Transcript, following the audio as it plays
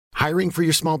Hiring for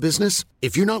your small business?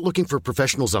 If you're not looking for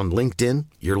professionals on LinkedIn,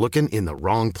 you're looking in the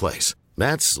wrong place.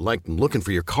 That's like looking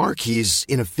for your car keys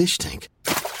in a fish tank.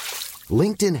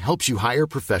 LinkedIn helps you hire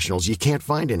professionals you can't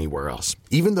find anywhere else,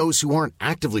 even those who aren't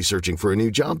actively searching for a new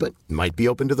job but might be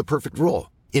open to the perfect role.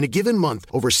 In a given month,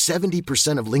 over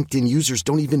 70% of LinkedIn users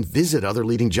don't even visit other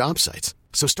leading job sites.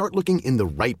 So start looking in the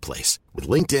right place. With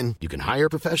LinkedIn, you can hire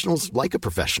professionals like a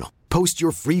professional. Post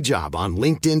your free job on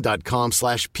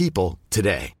linkedin.com/people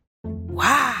today.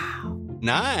 Wow.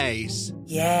 Nice.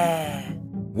 Yeah.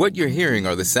 What you're hearing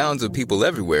are the sounds of people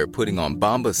everywhere putting on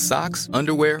Bombas socks,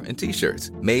 underwear, and T-shirts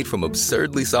made from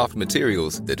absurdly soft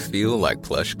materials that feel like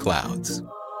plush clouds.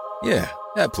 Yeah,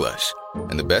 that plush.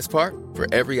 And the best part? For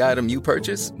every item you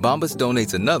purchase, Bombas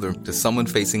donates another to someone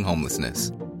facing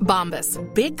homelessness. Bombas.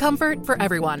 Big comfort for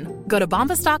everyone. Go to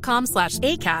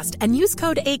bombas.com/ACAST and use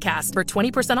code ACAST for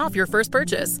 20% off your first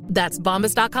purchase. That's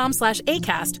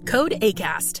bombas.com/ACAST. Code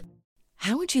ACAST.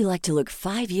 How would you like to look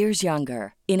 5 years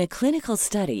younger? In a clinical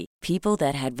study, people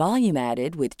that had volume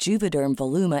added with Juvederm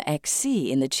Voluma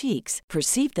XC in the cheeks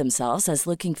perceived themselves as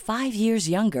looking 5 years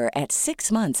younger at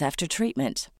 6 months after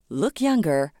treatment. Look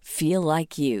younger, feel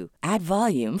like you. Add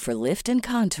volume for lift and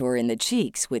contour in the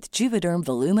cheeks with Juvederm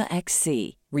Voluma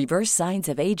XC. Reverse signs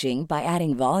of aging by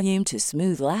adding volume to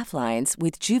smooth laugh lines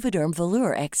with Juvederm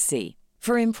Volure XC.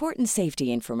 For important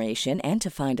safety information and to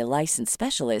find a licensed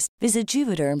specialist, visit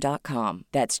Juvederm.com.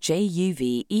 That's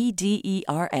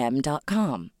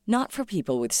JUVEDERM.com. Not for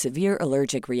people with severe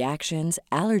allergic reactions,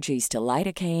 allergies to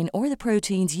lidocaine, or the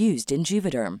proteins used in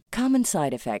Juvederm. Common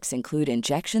side effects include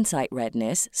injection site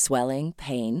redness, swelling,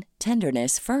 pain,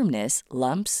 tenderness, firmness,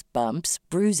 lumps, bumps,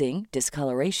 bruising,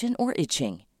 discoloration, or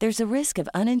itching. There's a risk of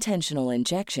unintentional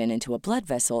injection into a blood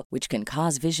vessel, which can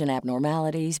cause vision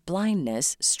abnormalities,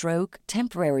 blindness, stroke,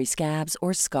 temporary scabs,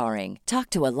 or scarring.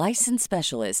 Talk to a licensed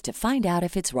specialist to find out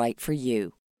if it's right for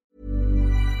you.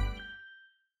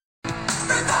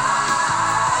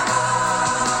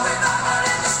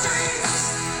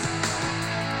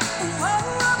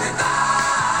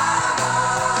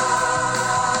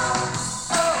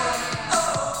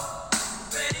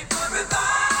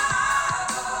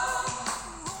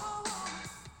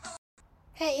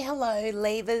 Hey, hello,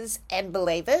 leavers and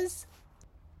believers,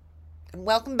 and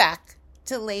welcome back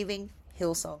to Leaving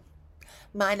Hillsong.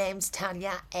 My name's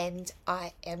Tanya, and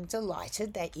I am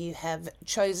delighted that you have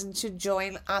chosen to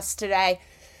join us today.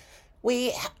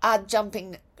 We are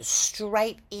jumping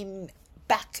straight in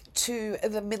back to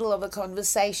the middle of a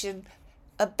conversation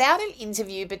about an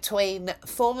interview between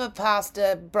former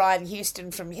pastor Brian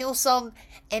Houston from Hillsong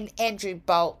and Andrew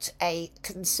Bolt, a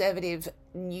conservative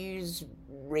news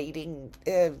reading,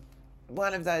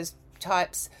 one of those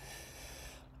types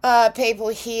people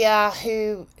here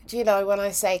who, you know, when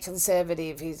I say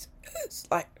conservative, he's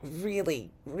like really,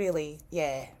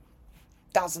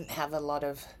 doesn't have a lot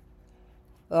of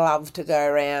love to go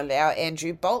around, our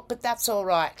Andrew Bolt, but that's all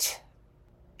right.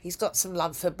 He's got some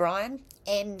love for Brian,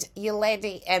 and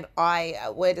Yolandi and I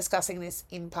were discussing this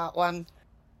in part one,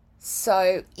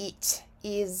 so it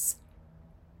is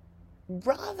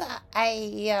rather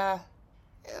a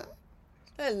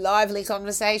lively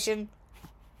conversation.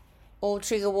 All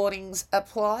trigger warnings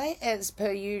apply as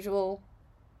per usual,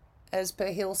 as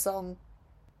per Hillsong.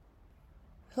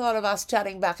 A lot of us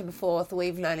chatting back and forth.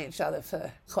 We've known each other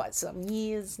for quite some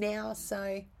years now,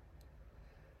 so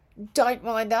don't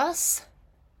mind us.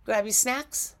 Grab your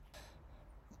snacks,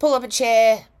 pull up a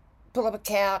chair, pull up a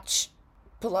couch,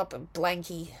 pull up a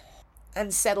blankie,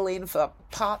 and settle in for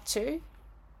part two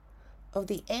of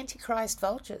the Antichrist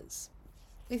Vultures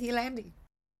with Yolandi.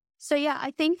 So yeah,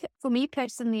 I think for me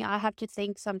personally, I have to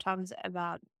think sometimes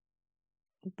about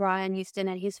Brian Houston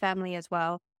and his family as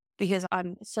well, because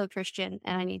I'm still Christian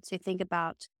and I need to think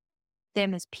about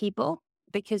them as people,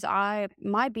 because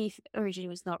my beef originally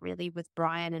was not really with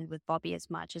Brian and with Bobby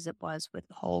as much as it was with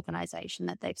the whole organization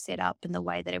that they've set up and the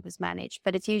way that it was managed.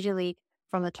 But it's usually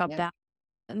from the top down.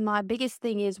 My biggest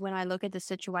thing is when I look at the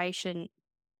situation,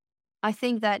 I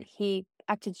think that he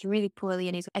acted really poorly,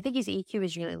 and I think his EQ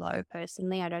is really low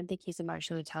personally. I don't think his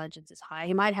emotional intelligence is high.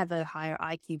 He might have a higher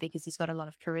IQ because he's got a lot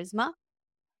of charisma,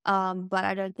 but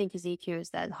I don't think his EQ is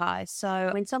that high.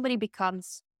 So when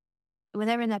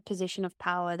they're in that position of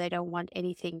power, they don't want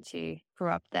anything to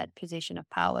corrupt that position of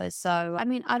power. So, I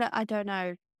mean, I don't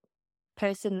know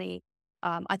personally.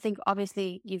 I think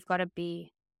obviously you've got to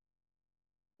be,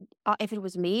 if it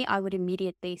was me, I would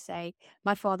immediately say,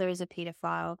 my father is a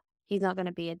pedophile. He's not going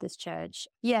to be at this church.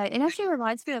 Yeah, it actually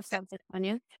reminds me of something,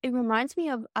 Anya. It reminds me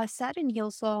of, I sat in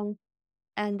Hillsong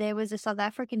and there was a South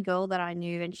African girl that I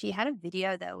knew, and she had a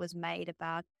video that was made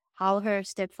about how her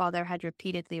stepfather had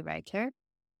repeatedly raped her.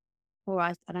 or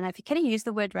I don't know if you can use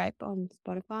the word rape on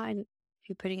Spotify and if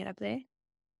you're putting it up there.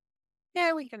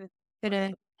 Yeah, we can.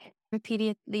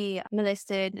 Repeatedly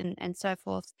molested and so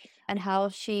forth, and how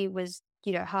she was,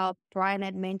 how Brian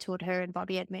had mentored her and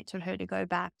Bobby had mentored her to go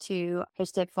back to her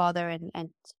stepfather and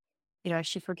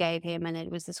she forgave him, and it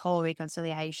was this whole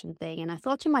reconciliation thing. And I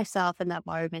thought to myself in that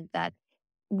moment that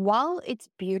while it's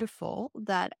beautiful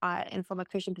and from a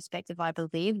Christian perspective, I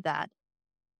believe that,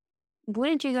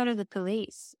 wouldn't you go to the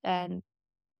police and,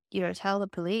 tell the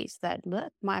police that,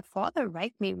 look, my father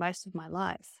raped me most of my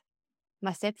life?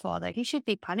 My stepfather, he should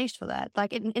be punished for that.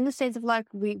 Like in the sense of like,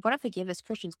 we want to forgive as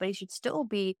Christians, but he should still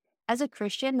be, as a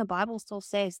Christian, the Bible still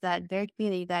says that very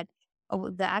clearly that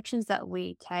the actions that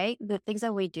we take, the things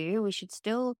that we do, we should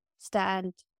still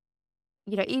stand,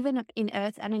 even in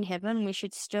earth and in heaven, we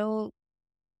should still,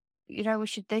 there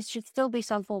should still be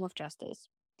some form of justice.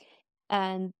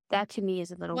 And that to me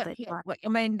is a little bit. I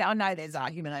mean, I know there's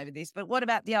argument over this, but what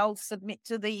about the old submit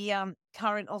to the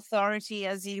current authority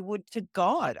as you would to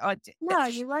God? No,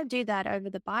 you won't do that over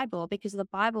the Bible, because the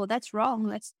Bible, that's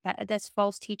wrong. That's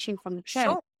false teaching from the church.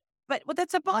 Sure. But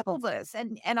that's a Bible verse,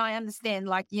 and I understand,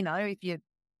 like, if you.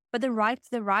 But the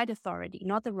right authority,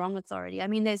 not the wrong authority. I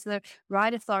mean, there's the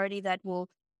right authority that will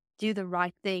do the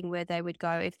right thing, where they would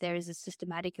go, if there is a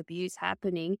systematic abuse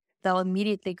happening, they'll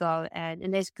immediately go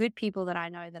and there's good people that I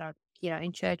know that are,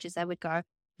 in churches that would go,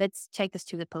 let's take this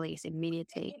to the police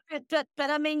immediately. But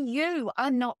I mean, you are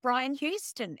not Brian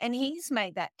Houston, and he's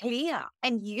made that clear.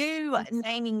 And you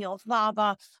naming your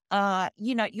father,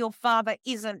 your father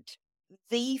isn't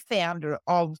the founder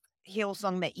of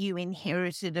Hillsong that you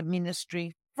inherited a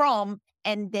ministry from,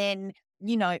 and then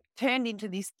turned into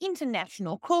this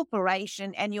international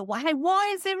corporation, and you're like, hey,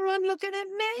 why is everyone looking at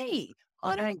me?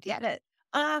 I don't get it.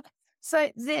 So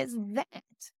there's that.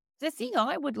 The thing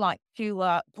I would like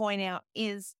to point out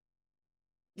is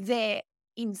their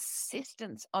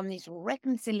insistence on this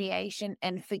reconciliation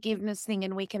and forgiveness thing,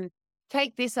 and we can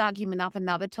take this argument up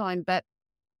another time, but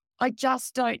I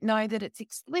just don't know that it's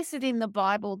explicit in the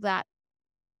Bible that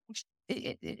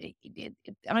I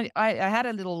had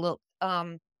a little look.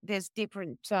 There's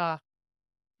different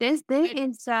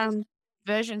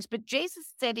versions, but Jesus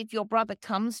said, if your brother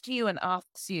comes to you and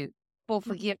asks you for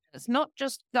forgiveness, not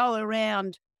just go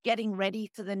around getting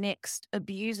ready for the next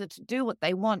abuser to do what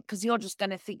they want, because you're just going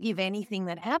to forgive anything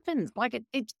that happens. Like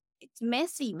it's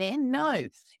messy, man. No,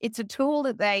 it's a tool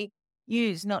that they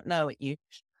use, not know it you.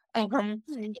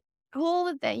 Tool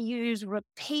that they use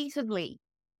repeatedly.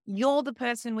 You're the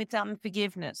person with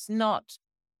unforgiveness, not.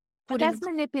 But that's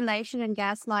manipulation and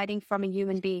gaslighting from a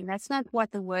human being. That's not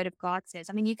what the Word of God says.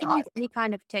 I mean, you can use any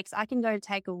kind of text. I can go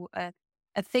take a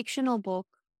fictional book,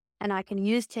 and I can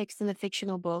use text in the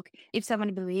fictional book if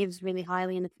someone believes really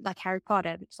highly in, like Harry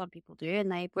Potter, which some people do,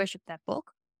 and they worship that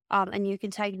book. And you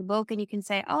can take the book and you can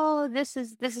say, oh, this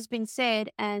has been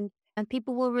said, and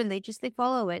people will religiously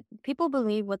follow it. People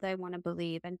believe what they want to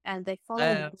believe, and they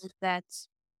follow that,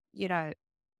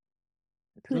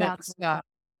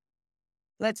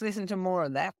 Let's listen to more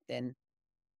of that then.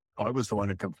 I was the one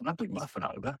who confronted my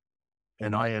father,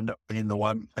 and I end up being the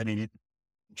one getting in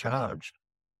charge.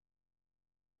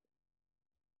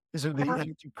 Is it the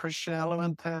anti-Christian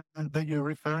element that you're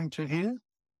referring to here?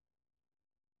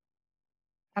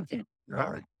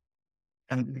 Right.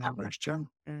 And Christian,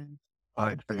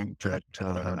 I think that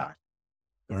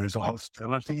there is a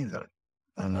hostility that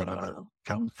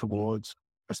comes towards,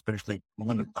 especially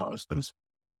women pastors,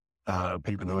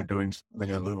 people who are doing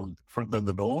something a little different than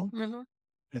the norm. Mm-hmm.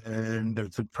 And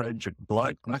there's a tragic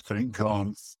blight, I think,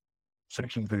 on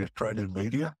sections of the Australian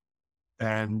media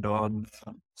and on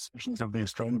sections of the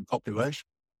Australian population.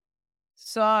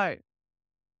 So,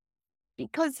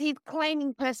 because he's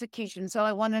claiming persecution, so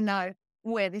I want to know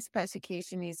where this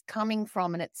persecution is coming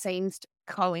from, and it seems to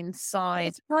coincide.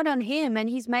 It's not on him, and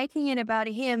he's making it about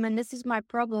him, and this is my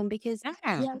problem, because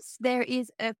yes, there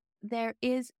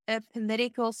is a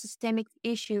political systemic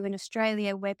issue in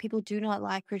Australia where people do not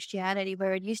like Christianity,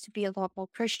 where it used to be a lot more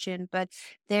Christian, but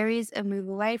there is a move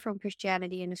away from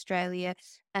Christianity in Australia.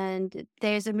 And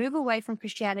there's a move away from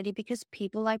Christianity because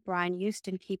people like Brian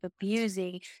Houston keep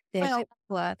abusing their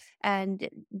power. And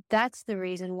that's the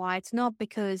reason why. It's not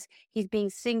because he's being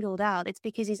singled out. It's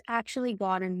because he's actually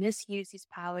gone and misused his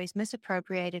power. He's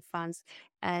misappropriated funds.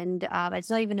 And it's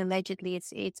not even allegedly.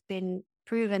 It's been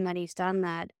proven that he's done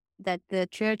that the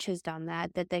church has done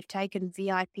that they've taken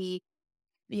VIP,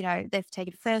 they've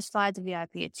taken first flights of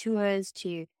VIP tours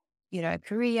to,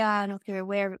 Korea, North Korea,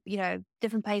 where,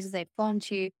 different places they've gone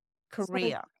to.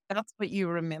 Korea. That's what you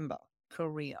remember,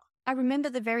 Korea. I remember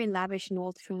the very lavish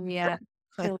North Korea,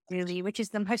 really, which is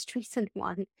the most recent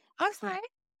one. Okay.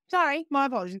 Sorry, my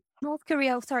apologies. North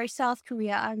Korea, sorry, South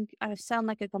Korea. I sound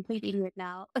like a complete idiot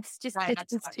now. It's just, Right,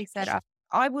 it's just too set up.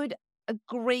 I would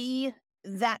agree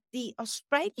that the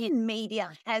Australian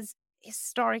media has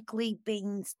historically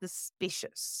been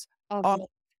suspicious of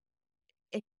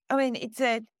it. I mean, it's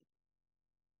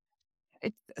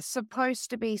supposed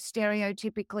to be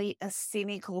stereotypically a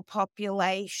cynical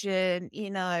population,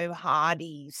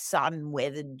 hardy,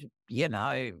 sun-weathered,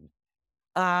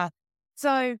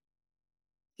 so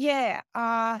yeah,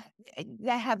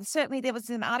 there was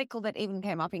an article that even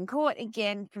came up in court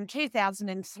again from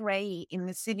 2003 in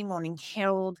the Sydney Morning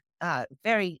Herald,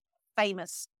 very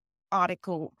famous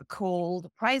article called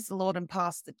Praise the Lord and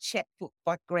Pass the Checkbook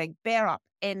by Greg Bearup.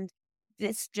 And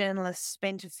this journalist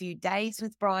spent a few days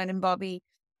with Brian and Bobby,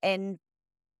 and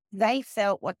they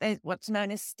felt what's known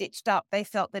as stitched up. They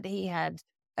felt that he had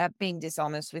been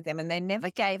dishonest with them, and they never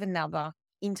gave another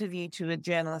interview to a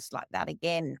journalist like that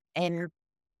again. And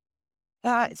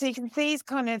so you can see he's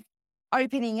kind of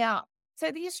opening up.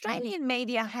 So the Australian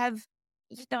media have,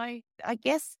 I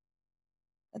guess,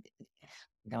 I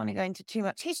don't want to go into too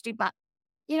much history, but,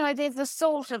 there's a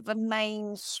sort of a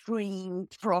mainstream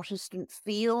Protestant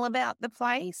feel about the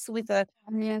place with a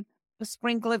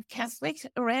sprinkle of Catholics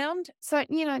around. So,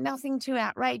 nothing too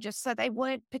outrageous. So they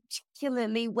weren't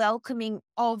particularly welcoming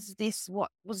of this, what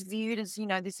was viewed as,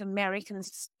 this American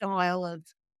style of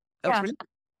religion.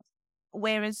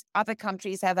 Whereas other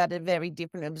countries have had a very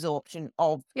different absorption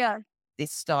of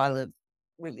this style of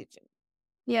religion.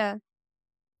 Yeah.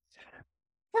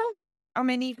 Well, I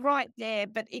mean, he's right there,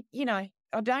 but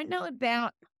I don't know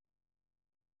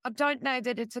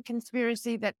that it's a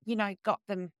conspiracy that, got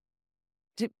them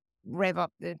to rev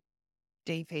up the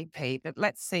DPP, but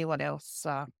let's see what else.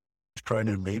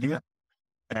 Australian media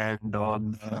and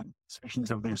on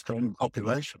sections of the Australian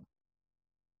population.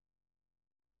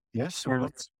 Yes, well,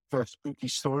 let's spooky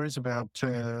stories about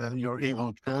your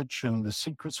evil church and the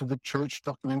secrets of the church,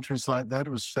 documentaries like that. It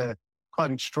was quite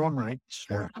extraordinary.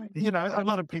 A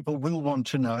lot of people will want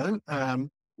to know,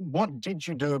 what did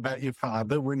you do about your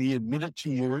father when he admitted to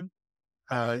you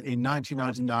in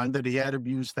 1999 that he had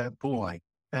abused that boy?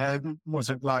 Was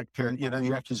it like,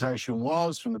 the accusation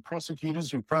was from the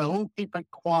prosecutors who tried, keep it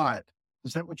quiet?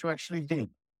 Is that what you actually did?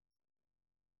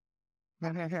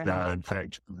 No, in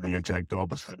fact, the exact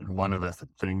opposite. And one of the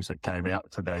things that came out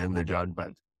today in the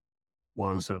judgment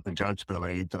was that the judge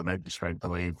believed, the magistrate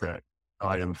believed, that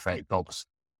I, in fact, opposite,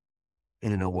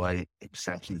 in a way,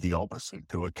 exactly the opposite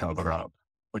to a cover-up,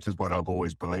 which is what I've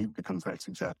always believed, because that's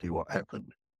exactly what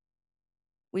happened.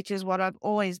 Which is what I've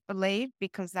always believed,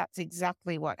 because that's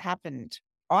exactly what happened.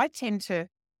 I tend to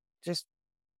just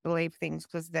believe things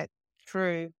because they're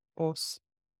true, or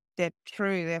they're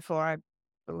true, therefore I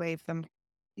believe them.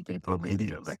 People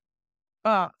immediately.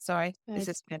 Oh, sorry. This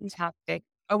is fantastic.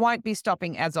 I won't be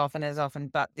stopping as often,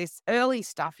 but this early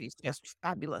stuff is just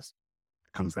fabulous.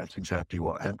 Because that's exactly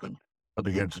what happened. I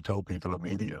began to tell people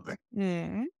immediately.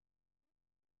 Mm-hmm.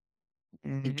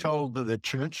 You told the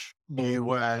church you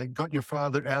got your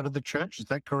father out of the church. Is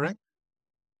that correct?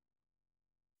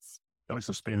 I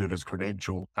suspended his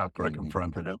credential after I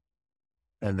confronted him.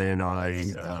 And then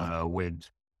I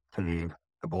went to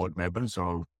the board members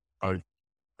of both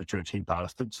the church he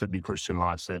pastored, Sydney Christian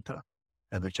Life Centre,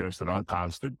 and the church that I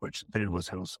pastored, which then was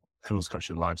Hills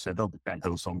Christian Life Centre, back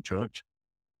Hillsong Church.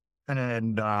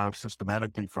 And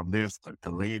systematically from there, spoke to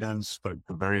leaders, spoke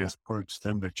to various groups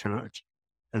in the church.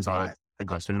 As I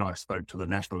think I said, I spoke to the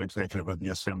National Executive of the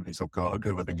Assemblies of God,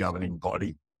 who were the governing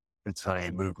body. It's a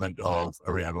movement of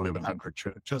around 1,100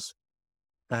 churches.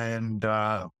 And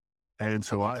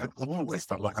so I always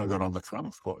felt like I got on the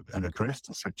front foot and addressed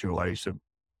the situation.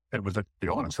 It was, to be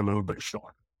honest, a little bit shocking.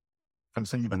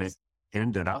 Because even it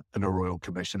ended up in a Royal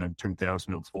Commission in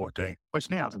 2014, which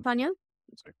now... Tanya?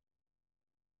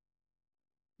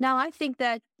 Now, I think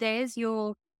that there's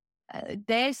the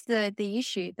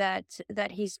issue that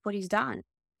what he's done.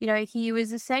 He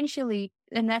was essentially,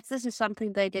 and this is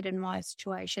something they did in my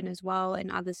situation as well, and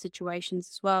other situations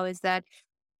as well, is that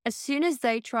as soon as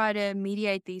they try to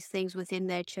mediate these things within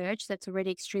their church, that's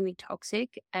already extremely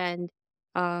toxic and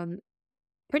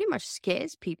pretty much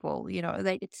scares people.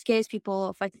 It scares people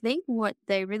off. I think what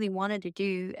they really wanted to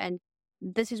do, and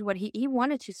this is what he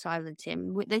wanted to silence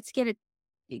him. Let's get it.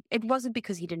 It wasn't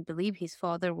because he didn't believe his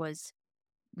father was,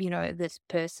 this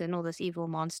person or this evil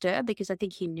monster, because I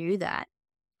think he knew that.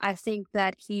 I think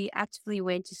that he actively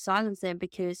went to silence them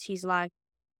because he's like,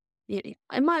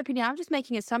 in my opinion, I'm just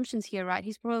making assumptions here, right?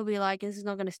 He's probably like, this is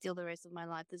not going to steal the rest of my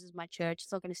life. This is my church.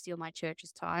 It's not going to steal my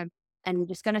church's time. And I'm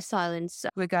just going to silence.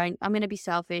 I'm going to be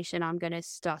selfish and I'm going to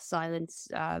start silence.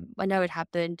 I know it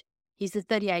happened. he's a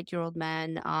 38-year-old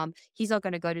man. He's not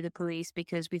going to go to the police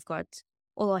because we've got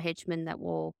all our henchmen that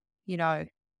will,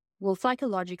 will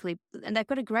psychologically, and they've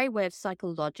got a great way of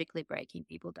psychologically breaking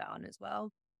people down as well.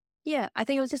 Yeah, I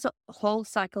think it was just a whole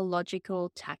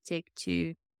psychological tactic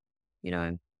to,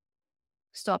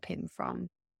 stop him from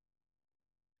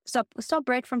stop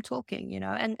Brett from talking,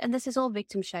 and this is all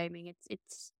victim shaming.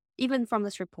 It's even from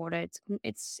this reporter,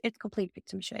 it's complete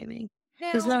victim shaming.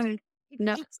 There's Now,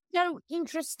 no it's so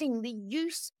interesting, the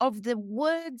use of the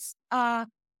words,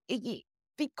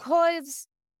 because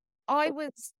I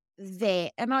was there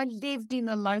and I lived in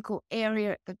the local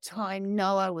area at the time.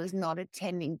 No, I was not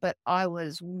attending, but I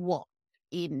was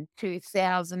in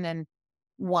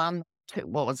 2001,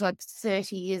 what was I,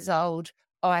 30 years old.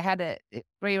 I had a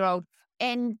 3-year-old,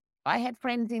 and I had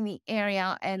friends in the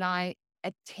area, and I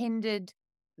attended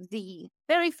the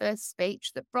very first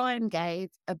speech that Brian gave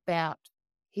about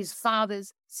his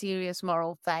father's serious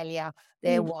moral failure.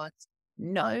 There was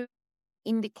no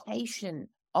indication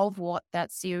of what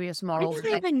that serious I moral never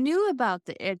even knew about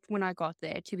it when I got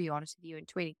there, to be honest with you, in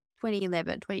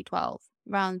 2011, 2012,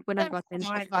 around when I got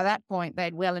there. By that point,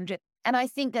 they'd well and I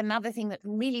think another thing that's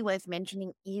really worth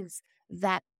mentioning is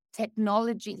that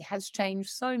technology has changed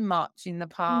so much in the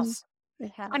past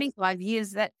 25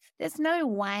 years that there's no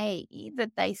way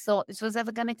that they thought this was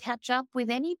ever going to catch up with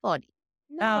anybody.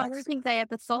 No, I don't think they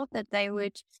ever thought that they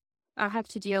would have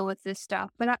to deal with this stuff.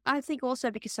 But I think also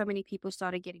because so many people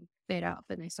started getting fed up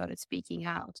and they started speaking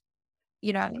out,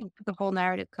 the whole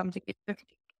narrative comes together.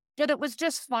 But it was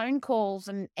just phone calls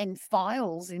and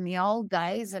files in the old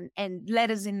days and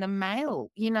letters in the mail.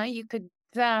 You could,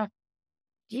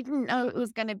 you didn't know it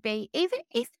was going to be, even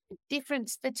if the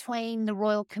difference between the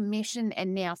Royal Commission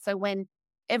and now. So when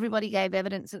everybody gave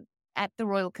evidence at the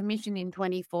Royal Commission in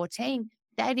 2014,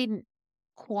 they didn't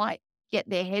quite get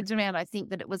their heads around, I think,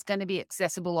 that it was going to be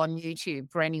accessible on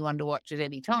YouTube for anyone to watch at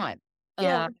any time.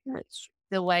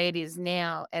 The way it is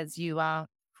now, as you are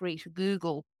free to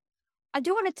Google. I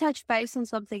do want to touch base on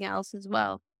something else as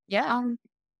well. Yeah.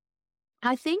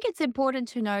 I think it's important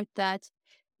to note that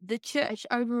the church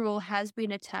overall has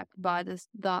been attacked by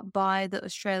the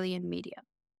Australian media.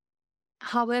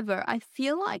 However, I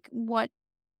feel like what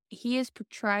he is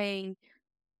portraying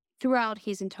throughout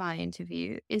his entire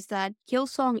interview is that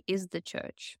Hillsong is the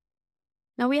church.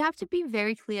 Now, we have to be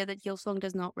very clear that Hillsong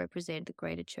does not represent the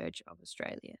greater church of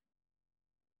Australia.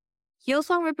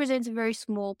 Hillsong represents a very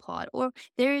small part, or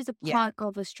there is a part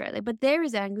of Australia, but there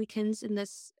is Anglicans in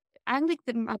this.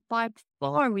 Anglican, by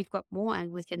far, we've got more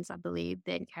Anglicans, I believe,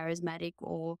 than charismatic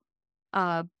or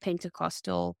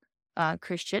Pentecostal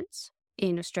Christians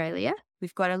in Australia.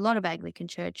 We've got a lot of Anglican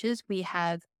churches. We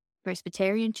have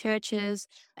Presbyterian churches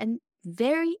and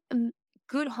very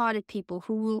good-hearted people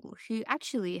who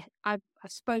actually, I've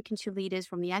spoken to leaders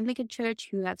from the Anglican Church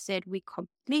who have said we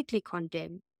completely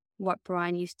condemn what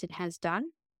Brian Houston has done.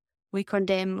 We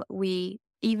condemn,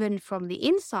 even from the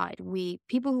inside,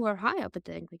 people who are high up at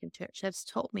the Anglican Church have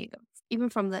told me that even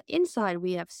from the inside,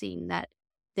 we have seen that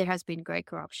there has been great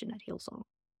corruption at Hillsong.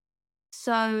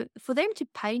 So for them to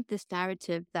paint this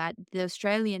narrative that the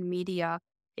Australian media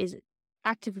is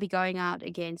actively going out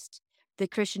against the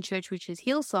Christian church, which is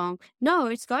Hillsong, no,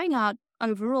 it's going out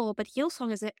overall, but Hillsong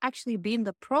has actually been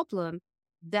the problem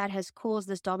that has caused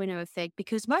this domino effect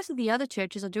because most of the other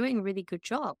churches are doing a really good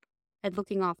job at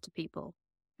looking after people.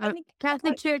 I think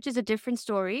Catholic Church is a different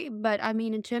story, but I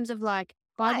mean, in terms of like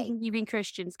Bible-believing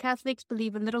Christians, Catholics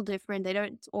believe a little different. They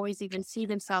don't always even see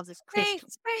themselves as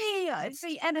Christians.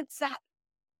 See, and it's that.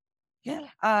 Yeah,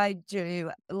 I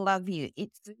do love you.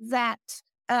 It's that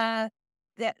that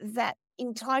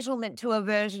entitlement to a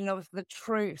version of the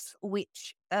truth,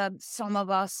 which some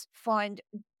of us find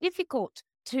difficult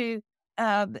to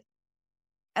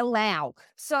allow.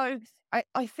 So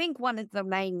I think one of the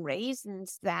main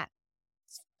reasons that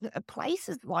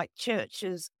places like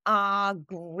churches are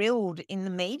grilled in the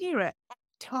media at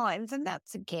times, and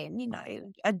that's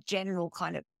again, a general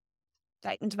kind of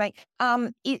statement to make,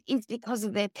 is because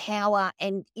of their power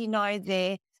and,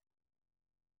 their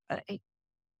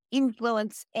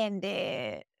influence and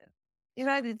their,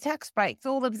 the tax breaks,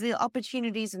 all of the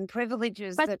opportunities and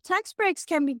privileges. But tax breaks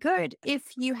can be good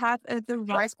if you have the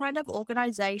right kind of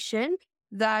organization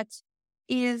that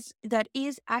is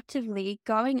actively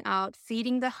going out,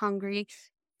 feeding the hungry,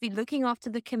 looking after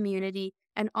the community,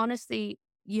 and honestly,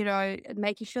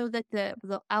 making sure that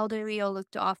the elderly are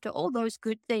looked after, all those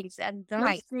good things. And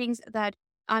those things that,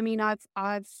 I mean,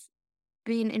 I've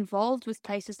been involved with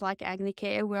places like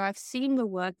Anglicare where I've seen the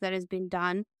work that has been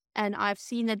done, and I've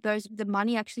seen that the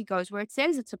money actually goes where it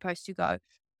says it's supposed to go.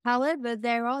 However,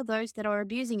 there are those that are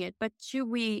abusing it. But should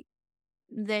we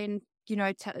then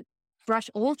brush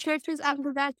all churches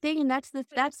under that thing, and that's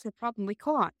the problem. We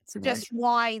can't. It's just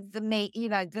why the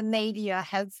media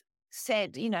has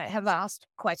said, have asked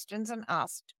questions and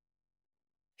asked,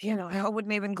 I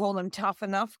wouldn't even call them tough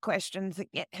enough questions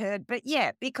that get heard. But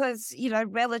yeah, because,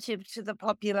 relative to the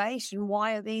population,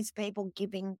 why are these people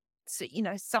giving,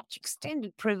 such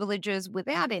extended privileges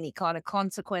without any kind of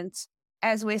consequence,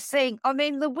 as we're seeing? I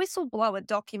mean, the whistleblower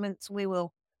documents, we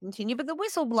will continue, but the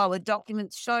whistleblower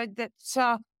documents showed that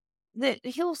that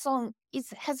Hillsong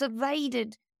has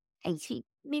evaded $80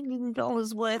 million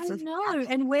worth of. No,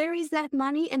 and where is that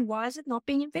money, and why is it not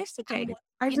being investigated?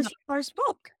 Over first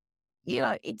book.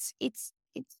 It's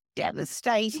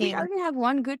devastating. We only have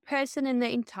one good person in the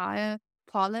entire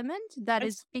parliament that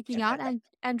is speaking out, and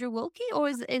Andrew Wilkie,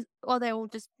 or are they all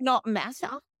just not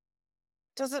matter?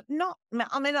 Does it not?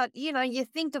 I mean, you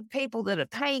think of people that are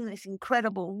paying this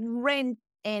incredible rent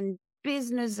and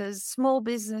small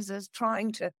businesses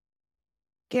trying to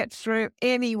get through.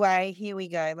 Anyway, here we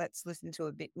go. Let's listen to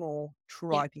a bit more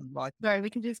triping. Sorry, we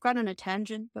can just run on a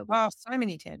tangent. But so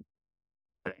many tangents.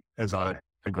 As I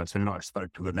think I said, I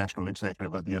spoke to the National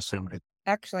Executive of the Assembly.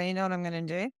 Actually, you know what I'm going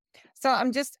to do? So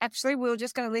we're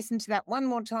just going to listen to that one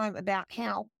more time about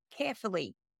how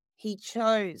carefully he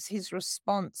chose his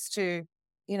response to,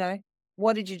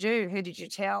 what did you do? Who did you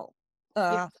tell?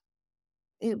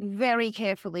 Very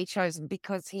carefully chosen,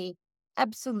 because he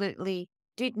absolutely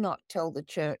did not tell the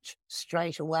church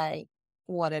straight away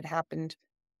what had happened.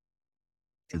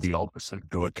 The opposite,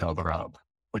 do a cover up,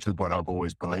 which is what I've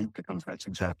always believed, because that's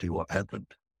exactly what happened.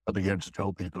 I began to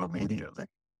tell people immediately.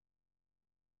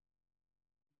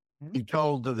 You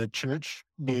told the church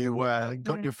you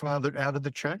got your father out of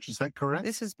the church, is that correct?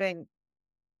 This has been...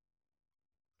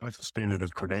 I suspended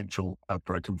his credential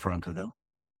after I confronted him.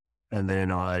 And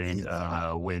then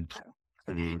I went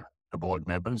to the board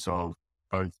members of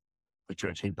both the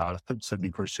church he pastored, Sydney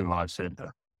Christian Life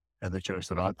Centre, and the church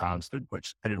that I pastored,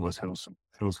 which then was Hills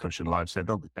Christian Life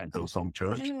Centre, and Hillsong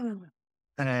Church.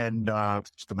 And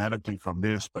systematically from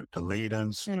there, spoke to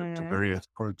leaders, to various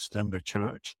groups in the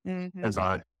church. As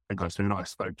I think I said, I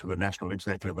spoke to the National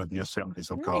Executive of the Assemblies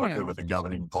of God, who were the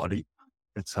governing body.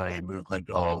 It's a movement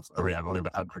of around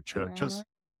 1,100 churches.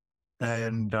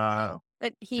 And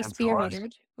but he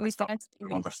spearheaded.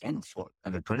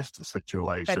 And addressed the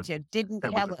situation. But you didn't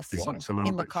tell us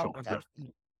in the conversation.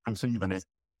 And so even it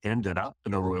ended up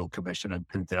in a Royal Commission in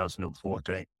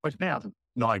 2014, which now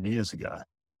 9 years ago.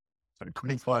 So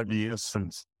 25 years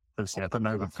since this happened,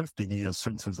 over 50 years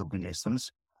since his obedience,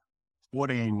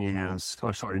 9 years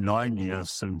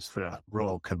since the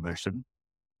Royal Commission,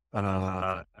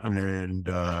 and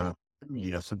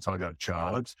years since I got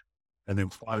charged. And then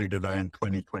finally today in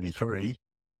 2023,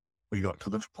 we got to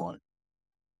this point.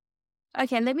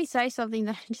 Okay, let me say something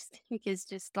that I just think is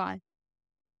just like,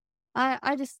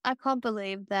 I can't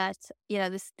believe that,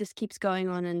 this keeps going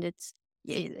on, and it's,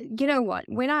 you know what,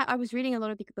 when I was reading a lot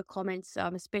of the comments,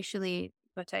 especially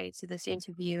pertaining to this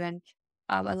interview, and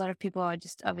a lot of people are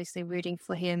just obviously rooting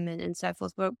for him and so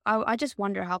forth, but I just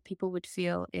wonder how people would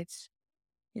feel if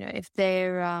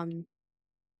their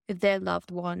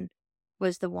loved one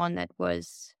was the one that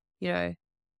was,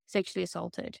 sexually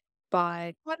assaulted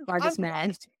by this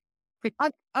man.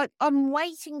 I'm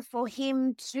waiting for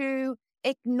him to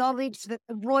acknowledge that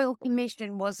the Royal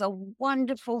Commission was a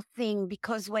wonderful thing,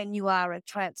 because when you are a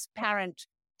transparent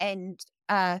and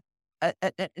an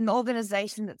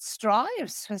organisation that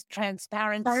strives for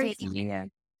transparency,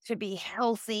 to be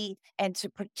healthy and to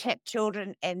protect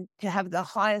children and to have the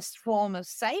highest form of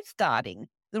safeguarding,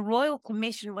 the Royal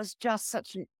Commission was just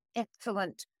such an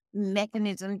excellent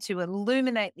mechanism to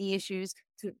illuminate the issues,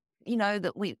 to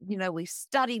that we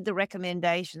studied the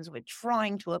recommendations, we're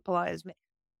trying to apply as many.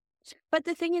 But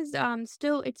the thing is,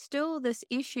 it's still this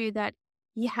issue that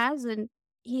he hasn't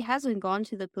gone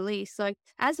to the police. Like,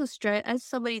 as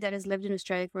somebody that has lived in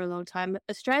Australia for a long time,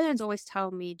 Australians always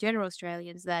tell me, general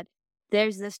Australians, that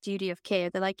there's this duty of care.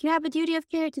 They're like, you have a duty of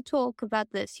care to talk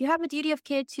about this. You have a duty of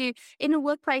care in a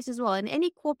workplace as well. In any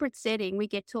corporate setting, we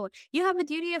get taught, you have a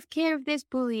duty of care if there's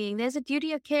bullying. There's a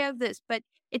duty of care of this. But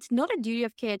it's not a duty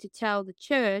of care to tell the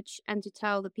church and to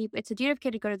tell the people. It's a duty of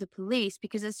care to go to the police,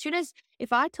 because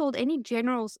if I told any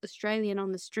general Australian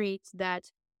on the streets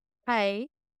that, hey,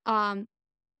 I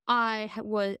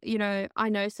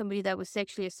know somebody that was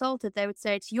sexually assaulted, they would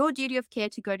say it's your duty of care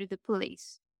to go to the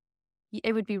police.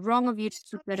 It would be wrong of you to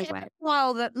keep that away.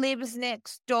 Well, that lives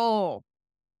next door.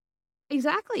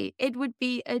 Exactly. It would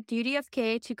be a duty of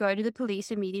care to go to the police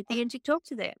immediately and to talk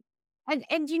to them. And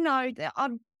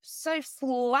I'm so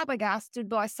flabbergasted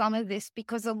by some of this,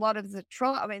 because a lot of the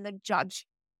judge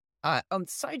I'm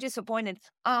so disappointed,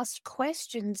 asked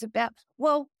questions about,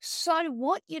 well, so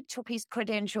what, you took his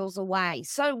credentials away?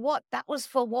 So what? That was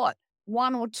for what?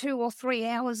 1 or 2 or 3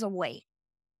 hours a week.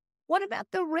 What about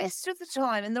the rest of the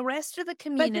time and the rest of the But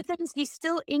community? the thing is, he's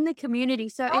still in the community.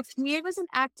 So if he was an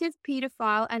active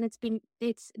pedophile and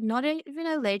it's not even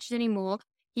alleged anymore,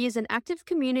 he is an active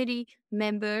community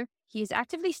member. He is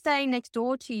actively staying next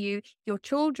door to you. Your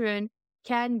children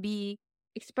can be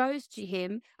exposed to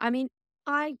him. I mean,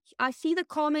 I see the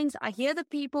comments. I hear the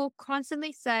people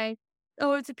constantly say,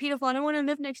 "Oh, it's a pedophile. I don't want to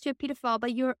live next to a pedophile."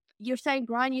 But you're saying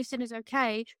Brian Houston is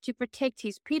okay to protect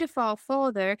his pedophile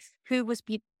father, who was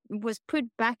put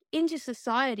back into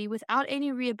society without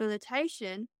any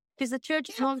rehabilitation, because the church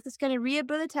is not just going to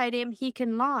rehabilitate him. He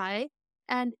can lie,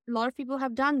 and a lot of people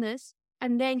have done this,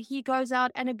 and then he goes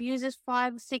out and abuses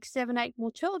 5, 6, 7, 8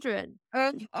 more children.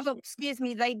 Excuse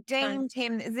me, they deemed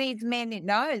him, these men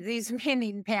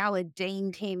in power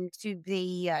deemed him to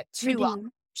be too up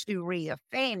to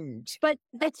reoffend. But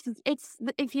it's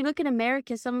if you look in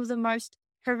America, some of the most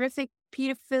horrific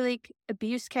pedophilic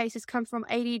abuse cases come from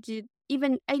 80 to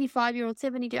even 85-year-old,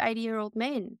 70 to 80-year-old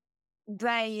men.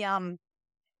 They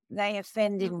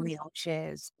offend in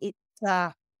wheelchairs.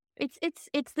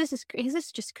 This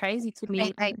is just crazy to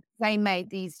me. They made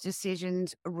these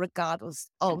decisions regardless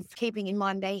of keeping in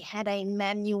mind they had a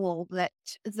manual that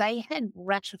they had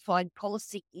ratified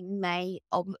policy in May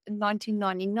of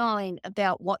 1999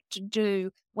 about what to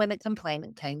do when a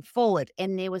complainant came forward.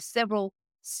 And there were several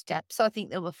steps. I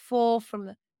think there were 4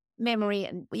 from memory.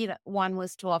 And, one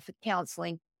was to offer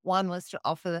counselling. One was to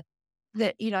offer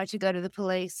to go to the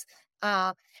police.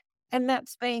 And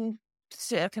that's been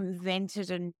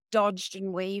circumvented and dodged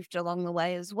and weaved along the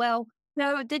way as well.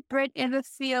 No, did Brett ever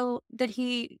feel that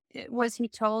was he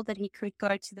told that he could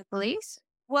go to the police?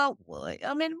 Well,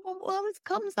 I mean, it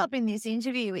comes up in this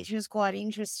interview, which was quite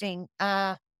interesting.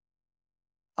 I'll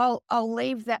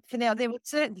leave that for now. There was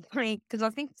certainly, because I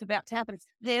think it's about to happen,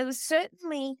 there was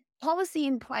certainly policy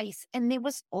in place, and there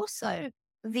was also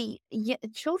the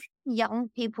Children and Young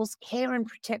People's Care and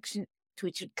Protection,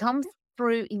 which had come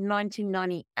through in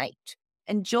 1998.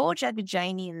 And George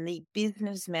Agajanian, the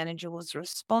business manager, was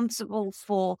responsible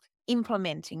for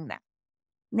implementing that.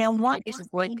 Now, what is a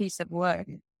great piece of work?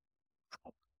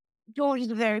 George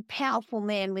is a very powerful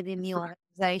man within the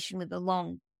organisation with a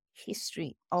long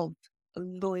history of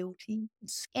loyalty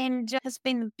and has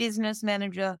been the business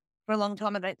manager for a long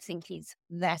time. I don't think he's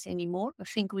that anymore. I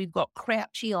think we've got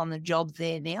Crouchy on the job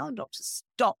there now, Dr.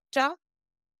 Doctor.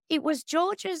 It was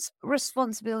George's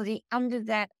responsibility under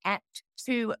that act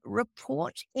to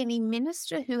report any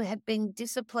minister who had been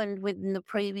disciplined within the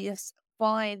previous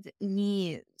 5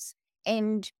 years.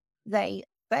 And they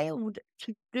failed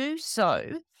to do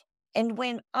so. And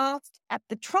when asked at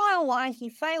the trial why he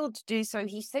failed to do so,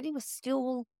 he said he was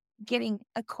still getting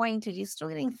acquainted. He's still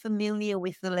getting familiar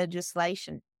with the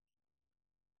legislation.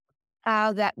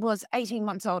 That was 18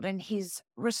 months old and his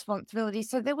responsibility.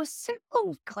 So there were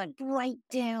several kind of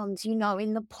breakdowns,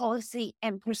 in the policy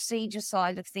and procedure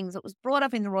side of things that was brought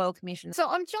up in the Royal Commission. So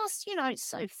I'm just,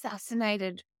 so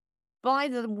fascinated by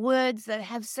the words that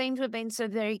have seemed to have been so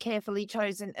very carefully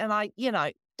chosen. And I,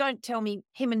 don't tell me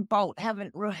him and Bolt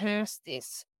haven't rehearsed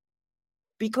this,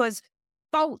 because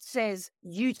Bolt says,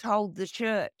 you told the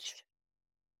church.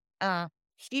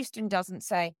 Houston doesn't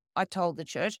say, I told the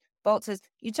church. Bolt says,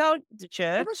 you told the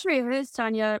church. If it was rehearsed,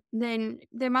 Tanya, then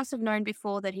they must have known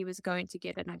before that he was going to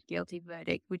get a not guilty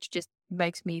verdict, which just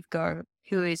makes me go,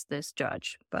 who is this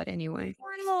judge? But anyway.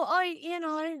 Well,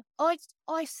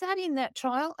 I sat in that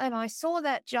trial and I saw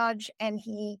that judge, and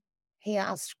he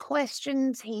asked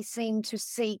questions. He seemed to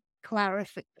seek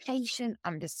clarification,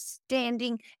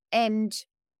 understanding, and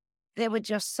there were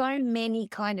just so many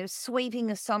kind of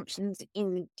sweeping assumptions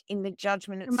in the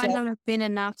judgment itself. There might not have been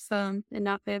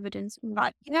enough evidence.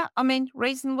 Right. Yeah, I mean,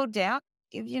 reasonable doubt.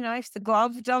 If the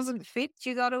glove doesn't fit,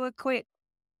 you got to acquit.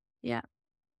 Yeah.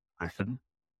 And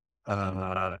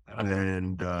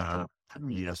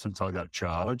since I got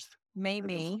charged,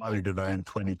 Me. only today in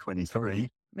 2023,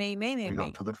 Me. we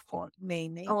got to this point.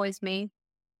 Me. Always me.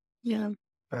 Yeah.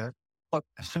 Look,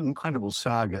 it's an incredible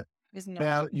saga. Isn't it?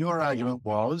 Now, your argument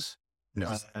was,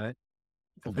 the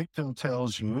victim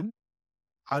tells you,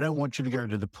 I don't want you to go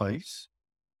to the police.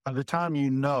 By the time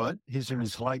you know it, he's in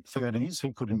his late 30s.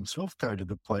 He could himself go to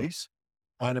the police.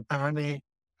 And apparently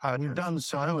hadn't done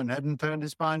so and hadn't turned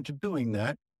his mind to doing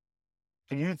that.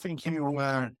 Do you think you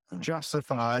were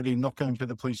justified in not going to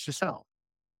the police yourself?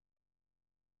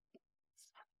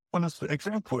 Well, the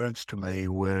exact words to me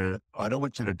were, I don't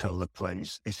want you to tell the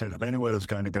police. He said, if anyone is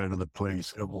going to go to the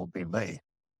police, it will be me.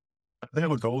 That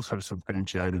was also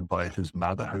substantiated by his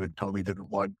mother, who had told me didn't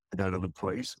want to go to the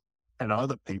police, and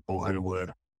other people who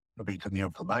were releasing the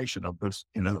information of this,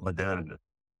 that my dad had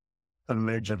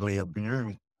allegedly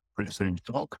abused President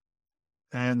Doc.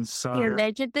 And so...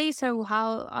 Allegedly? So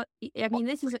how...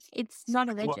 it's not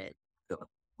alleged.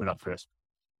 When I first...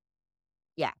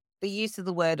 Yeah, the use of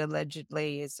the word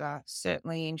allegedly is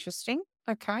certainly interesting.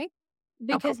 Okay.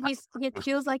 Because it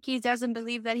feels like he doesn't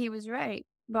believe that he was raped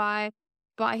by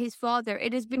his father.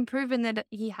 It has been proven that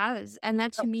he has. And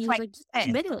that to me is like, just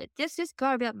admit it. Just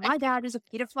go about, my dad is a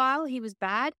pedophile. He was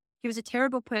bad. He was a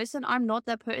terrible person. I'm not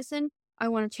that person. I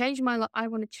want to change my life. I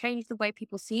want to change the way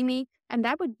people see me. And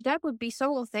that would be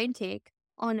so authentic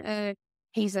on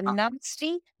he's a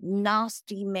nasty,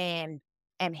 nasty man.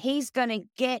 And he's going to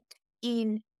get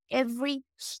in every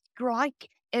strike.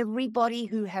 Everybody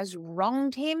who has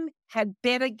wronged him had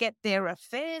better get their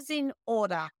affairs in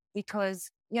order because,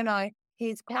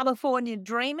 he's California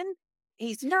dreaming.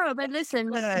 But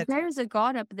listen, there is a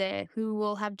God up there who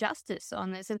will have justice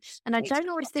on this. And I don't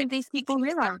always think these people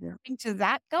realize it. To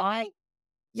that guy,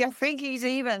 you think he's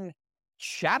even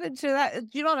chatted to that?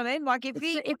 Do you know what I mean? Like if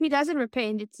he doesn't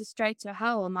repent, it's a straight to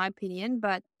hell, in my opinion.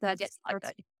 But that's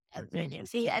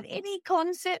if he had any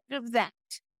concept of that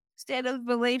set of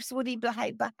beliefs, would he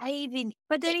behave in?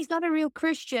 But then he's not a real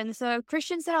Christian. So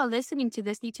Christians that are listening to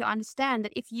this need to understand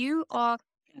that if you're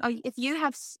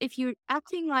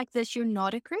acting like this, you're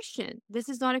not a Christian. This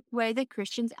is not a way that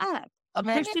Christians act.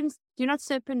 Christians do not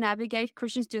circumnavigate.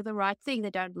 Christians do the right thing. They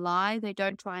don't lie. They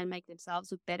don't try and make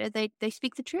themselves look better. They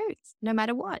speak the truth, no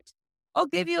matter what. I'll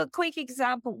give you a quick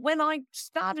example. When I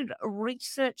started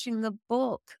researching the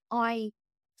book, I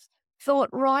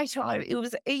thought, it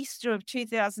was Easter of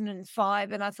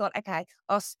 2005, and I thought, okay,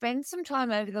 I'll spend some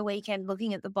time over the weekend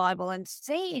looking at the Bible and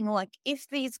seeing, if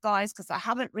these guys, because I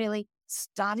haven't really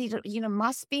studied it,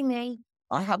 must be me.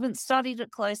 I haven't studied it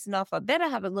close enough. I better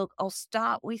have a look. I'll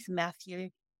start with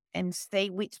Matthew and see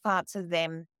which parts of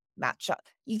them match up.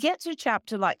 You get to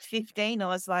chapter 15, I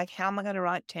was like, how am I going to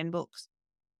write 10 books?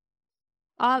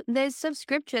 There's some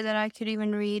scripture that I could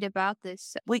even read about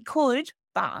this. We could,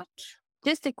 but...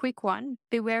 Just a quick one.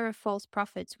 Beware of false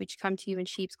prophets which come to you in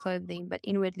sheep's clothing, but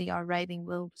inwardly are raving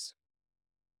wolves.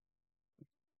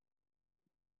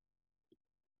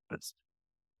 It's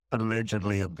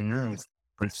allegedly abused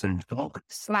President Doc.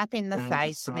 Slap in the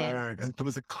face, man. There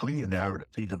was a clear narrative.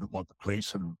 He didn't want the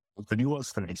police, and then he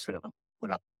was 37.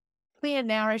 Clear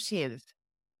narrative.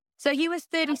 So he was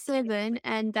 37,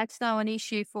 and that's now an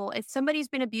issue for if somebody's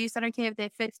been abused. I don't care if they're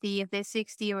 50, if they're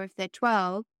 60, or if they're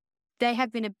 12. They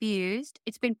have been abused.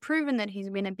 It's been proven that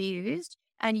he's been abused,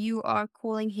 and you are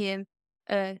calling him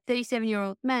a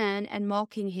 37-year-old man and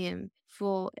mocking him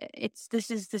for this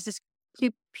is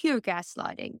pure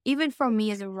gaslighting. Even from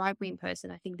me as a right-wing person,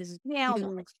 I think this is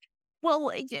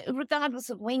well,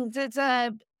 regardless of wings, there's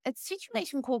a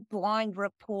situation called blind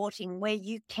reporting where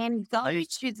you can go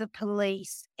to the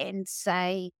police and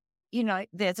say,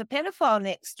 there's a pedophile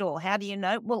next door. How do you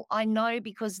know? Well, I know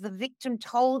because the victim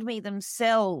told me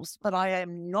themselves, but I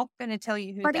am not going to tell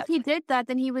you who. But if he did that,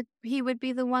 then he would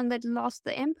be the one that lost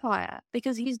the empire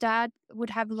because his dad would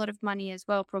have a lot of money as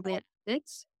well, probably at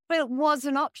 6. But it was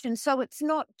an option. So it's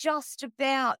not just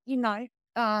about,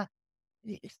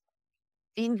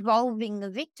 involving the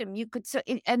victim. You could,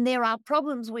 and there are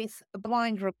problems with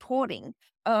blind reporting,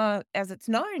 as it's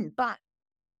known, but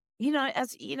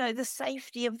the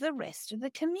safety of the rest of the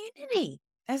community.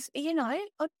 It's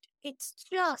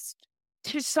just,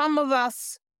 to some of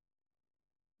us,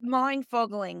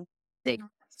 mind-boggling.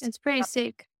 It's pretty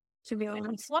sick, to be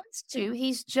honest.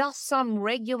 He's just some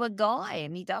regular guy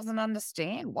and he doesn't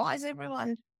understand. Why is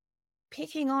everyone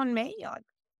picking on me?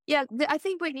 I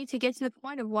think we need to get to the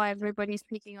point of why everybody's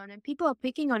picking on him. People are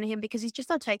picking on him because he's just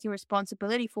not taking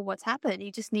responsibility for what's happened. He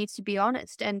just needs to be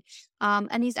honest. And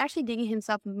he's actually digging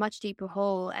himself a much deeper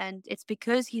hole. And it's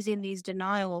because he's in these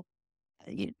denial,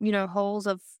 holes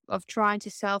of trying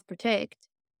to self-protect,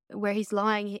 where he's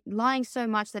lying so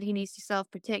much that he needs to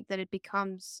self-protect that it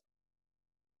becomes,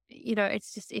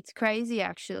 it's crazy,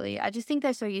 actually. I just think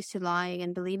they're so used to lying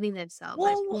and believing themselves.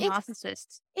 Well,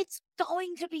 narcissists. It's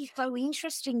going to be so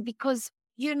interesting because,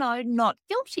 not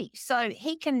guilty. So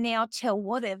he can now tell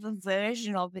whatever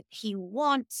version of it he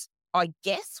wants, I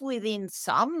guess, within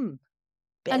some...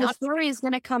 And the story is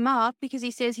going to come out because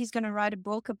he says he's going to write a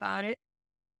book about it.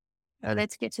 So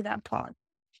let's get to that part.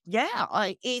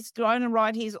 Yeah, he's going to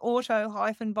write his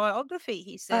auto-biography,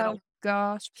 he said. Oh,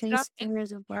 gosh, please, there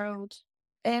is a world.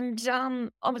 And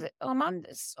I'm of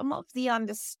the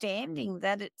understanding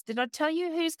that did I tell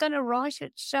you who's going to write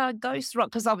it? Ghost Rock,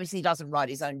 because obviously he doesn't write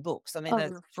his own books. I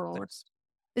mean, fraud.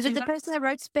 Is it the person that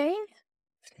wrote Spain?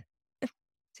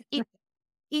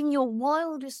 In your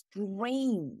wildest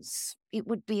dreams, it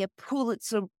would be a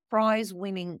Pulitzer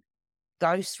Prize-winning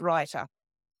ghostwriter.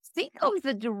 Think of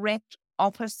the direct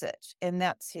opposite, and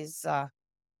that's his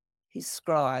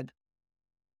scribe.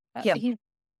 Yeah,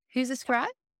 Who's the scribe?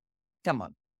 come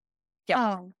on. Yep.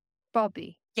 Oh,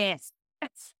 Bobby. Yes.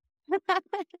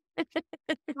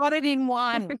 Got it in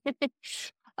one.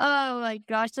 Oh my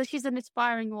gosh. So she's an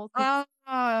inspiring author.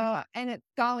 And it's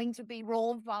going to be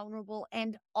raw, vulnerable,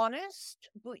 and honest,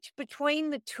 which between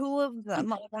the two of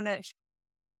them,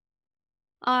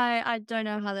 I don't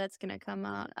know how that's going to come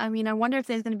out. I mean, I wonder if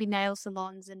there's going to be nail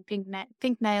salons and pink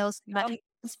nails, but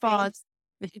spas.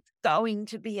 It's going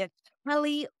to be a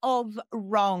tally of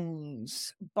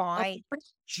wrongs by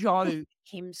Joe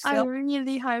himself. I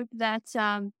really hope that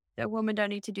the women don't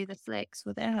need to do the flex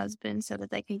with their husband so that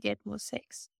they can get more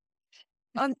sex.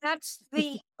 And that's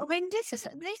this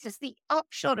is the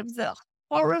upshot of the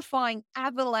horrifying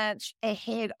avalanche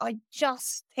ahead. I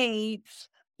just see,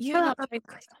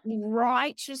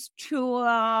 righteous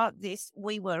tour.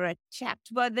 We were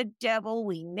attacked by the devil.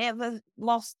 We never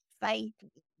lost faith.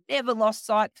 Never lost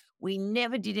sight. We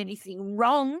never did anything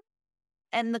wrong.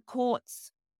 And the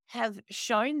courts have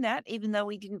shown that, even though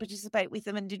we didn't participate with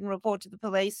them and didn't report to the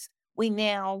police, we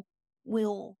now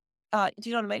will, do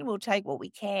you know what I mean? We'll take what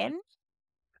we can.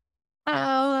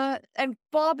 And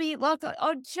Bobby, like, do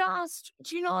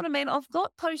you know what I mean? I've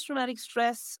got post-traumatic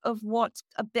stress of what's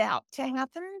about to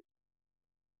happen.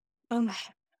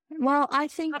 Well, I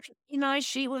think,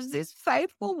 she was this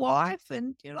faithful wife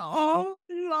and, and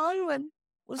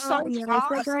was so we're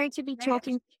going to be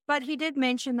talking, but he did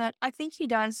mention that I think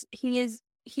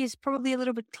he's probably a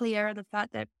little bit clear on the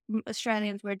fact that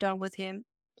Australians were done with him.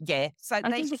 Yeah. So I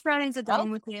think Australians are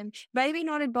done with him. Maybe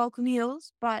not in Balkan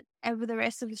Hills, but over the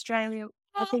rest of Australia,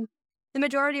 I think the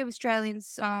majority of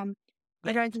Australians, I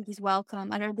don't think he's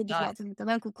welcome. I don't think he's welcome at the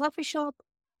local coffee shop,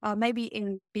 maybe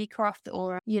in Beecroft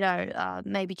or,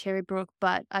 maybe Cherrybrook.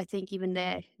 But I think even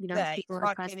there, people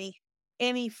are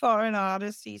any foreign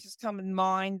artist, he's just come and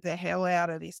mined the hell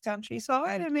out of this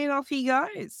countryside, and then off he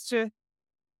goes to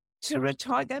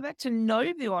retire, go back to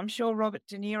Nobu. I'm sure Robert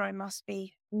De Niro must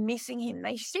be missing him.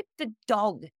 They shipped a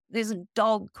dog. There's a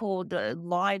dog called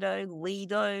Lido,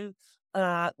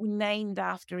 named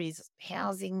after his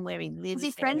housing where he lives.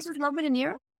 Is he friends with Robert De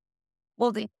Niro?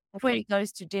 Well, where he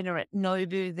goes to dinner at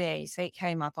Nobu there, so it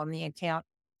came up on the account.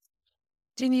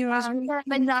 But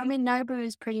Nobu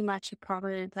is pretty much a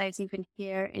prominent place even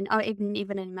here,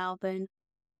 even in Melbourne.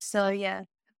 So yeah,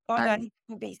 don't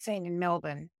be seen in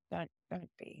Melbourne. Don't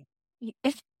be. He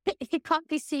can't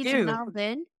be seen in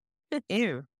Melbourne.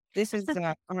 Ew. This is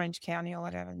Orange County or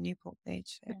whatever, Newport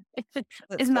Beach. Yeah.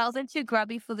 Is Melbourne too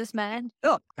grubby for this man?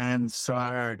 Oh. And so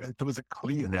there was a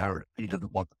clear narrative. He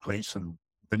didn't want the police,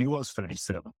 but he was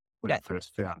 37 when he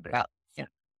first found out.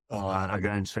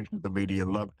 Again, section of the media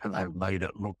loved how they made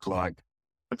it look like,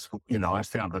 I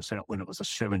found this out when it was a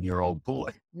 7-year-old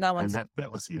boy. No one's and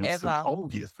that was the instant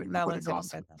obvious thing. No one's ever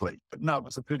said that. But no, it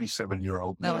was a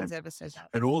 37-year-old man. No one's ever said that.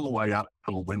 And all the way up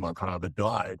till when my father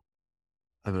died,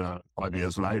 5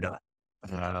 years later,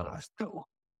 still,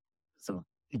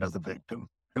 the victim,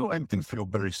 who I didn't feel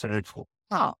very sad for.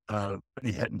 But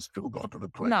he hadn't still gone to the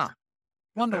police. No.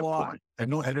 Wonder why.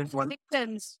 And nor had anyone.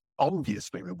 Victims.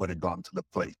 Obviously, we would have gone to the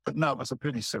police. But no, it was a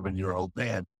 37-year-old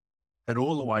man. And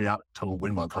all the way up till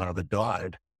when my father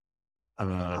died,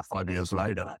 5 years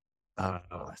later,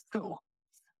 still,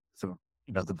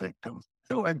 the victim,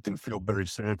 who I didn't feel very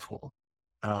sad for.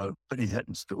 But he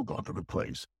hadn't still gone to the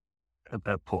police at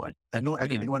that point, and nor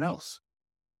had anyone else.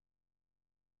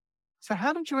 So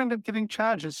how did you end up getting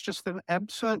charged? It's just an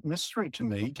absolute mystery to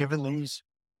me, given these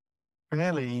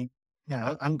fairly,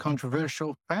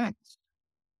 uncontroversial facts.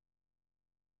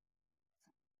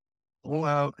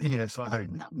 Well, yes, I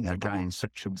think, again,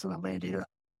 sections of the media.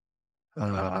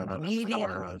 The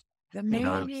media.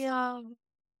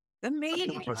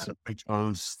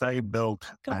 Because they built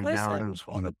a narrative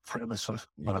on a premise.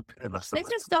 Let's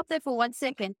just stop there for 1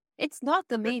 second. It's not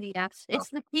the media. It's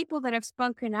the people that have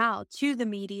spoken out to the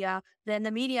media. Then the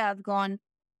media have gone,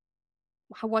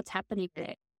 what's happening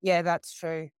there? Yeah, that's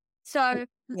true. So,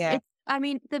 the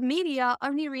media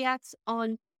only reacts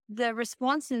on the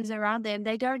responses around them.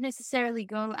 They don't necessarily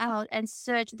go out and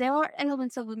search. There are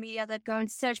elements of the media that go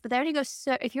and search, but they only go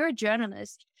search. If you're a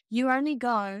journalist, you only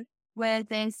go where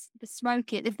there's the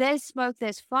smoke. If there's smoke,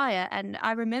 there's fire. And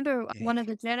I remember one of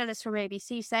the journalists from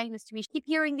ABC saying this to me. Keep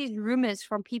hearing these rumors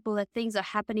from people that things are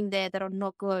happening there that are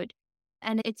not good.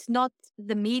 And it's not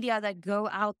the media that go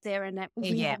out there and that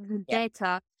we have the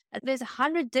data There's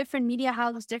 100 different media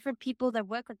houses, different people that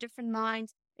work on different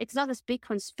lines. It's not this big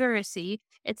conspiracy.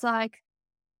 It's like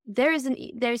there's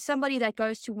somebody that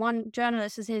goes to one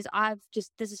journalist and says, this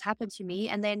has happened to me.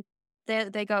 And then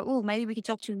they go, oh, maybe we can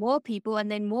talk to more people. And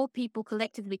then more people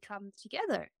collectively come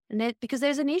together. And because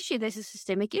there's an issue, there's a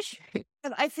systemic issue.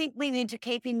 But I think we need to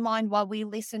keep in mind while we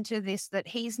listen to this that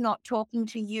he's not talking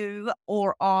to you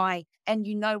or I. And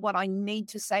you know what? I need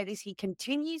to say this. He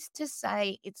continues to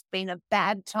say it's been a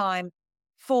bad time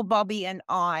for Bobby and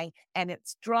I, and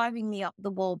it's driving me up the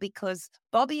wall because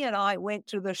Bobby and I went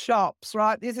to the shops,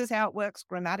 right? This is how it works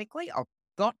grammatically. I've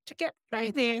got to get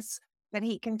through this. But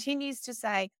he continues to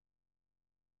say,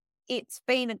 it's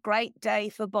been a great day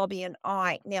for Bobby and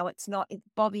I. Now it's not, it's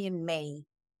Bobby and me.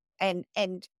 And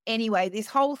anyway, this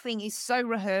whole thing is so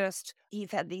rehearsed.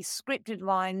 You've had these scripted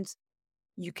lines.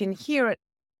 You can hear it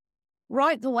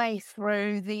right the way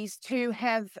through. These two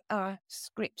have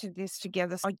scripted this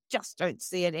together. So I just don't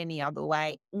see it any other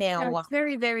way. Now, No, it's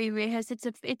very, very rehearsed.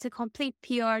 It's a complete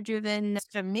PR driven.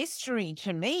 It's a mystery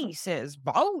to me, says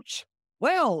Bolt.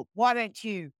 Well, why don't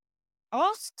you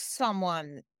ask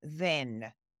someone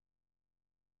then?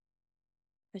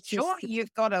 Sure,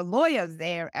 you've got a lawyer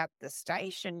there at the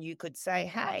station. You could say,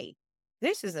 hey,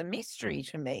 this is a mystery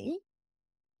to me.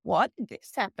 Why did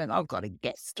this happen? I've got a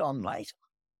guest on later.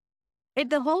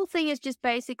 The whole thing is just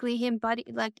basically him,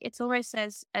 like it's almost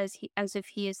as if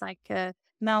he is like a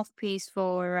mouthpiece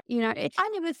for, I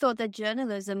never thought that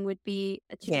journalism would be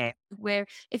where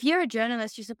if you're a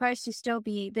journalist, you're supposed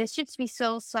to there should be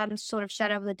still some sort of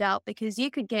shadow of the doubt, because you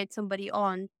could get somebody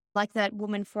on like that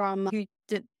woman who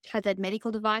had that medical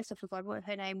device. I forgot what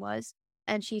her name was.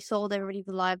 And she sold everybody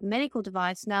the live medical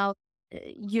device. Now,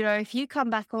 if you come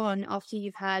back on after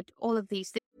you've had all of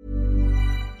these things.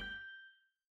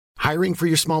 Hiring for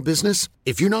your small business?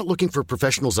 If you're not looking for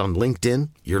professionals on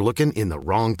LinkedIn, you're looking in the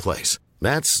wrong place.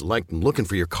 That's like looking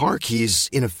for your car keys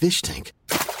in a fish tank.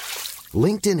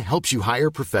 LinkedIn helps you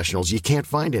hire professionals you can't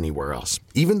find anywhere else,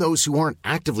 even those who aren't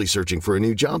actively searching for a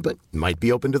new job but might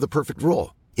be open to the perfect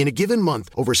role. In a given month,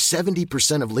 over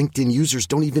 70% of LinkedIn users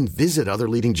don't even visit other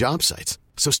leading job sites.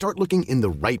 So start looking in the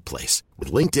right place.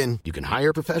 With LinkedIn, you can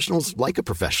hire professionals like a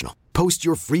professional. Post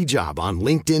your free job on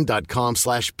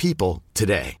linkedin.com/people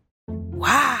today.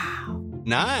 Wow.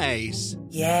 Nice.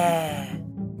 Yeah.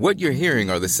 What you're hearing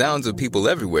are the sounds of people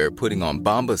everywhere putting on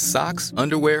Bombas socks,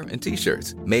 underwear, and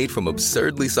T-shirts made from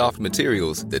absurdly soft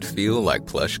materials that feel like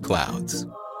plush clouds.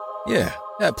 Yeah,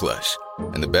 that plush.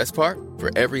 And the best part?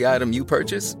 For every item you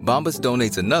purchase, Bombas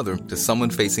donates another to someone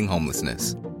facing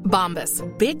homelessness. Bombas.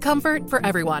 Big comfort for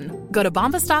everyone. Go to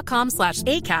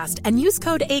bombas.com/ACAST and use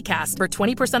code ACAST for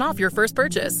 20% off your first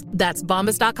purchase. That's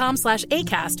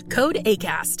bombas.com/ACAST. Code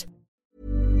ACAST.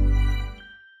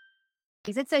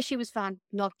 Let's say she was found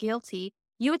not guilty.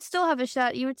 You would still have a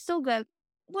shot. You would still go,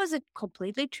 was it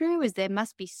completely true? There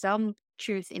must be some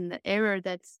truth in the errors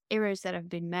that have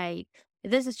been made.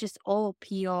 This is just all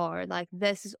PR. Like,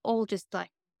 this is all just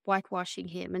like whitewashing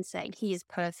him and saying he is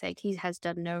perfect. He has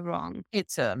done no wrong.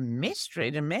 It's a mystery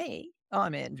to me.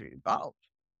 I'm Andrew Bolt.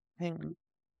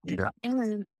 Yeah.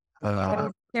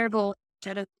 Terrible.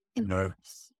 No.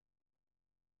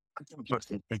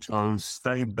 Because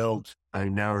they built a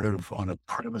narrative on a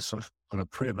premise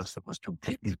that was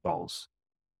completely false.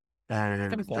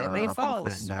 And completely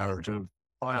false. That narrative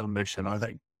by omission, I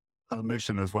think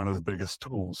omission is one of the biggest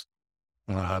tools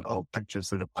of pictures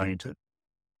that are painted.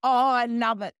 Oh, I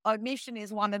love it. Omission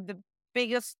is one of the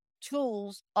biggest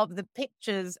tools of the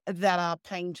pictures that are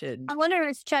painted. I wonder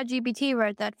if ChatGPT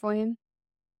wrote that for him.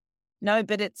 No,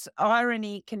 but its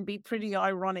irony can be pretty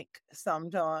ironic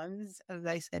sometimes, as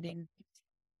they said in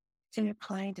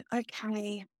Cineplayed.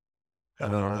 Okay.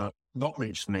 Not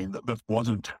mentioning that this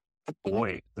wasn't a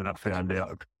boy that I found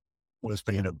out was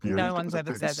being abused. No one's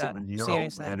ever said that.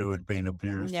 Seriously. And who had been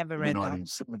abused Never in read that.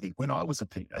 1970 when I was a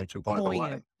teenager, by the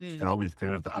way. And I was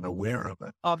kind of unaware of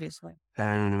it. Obviously.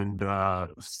 And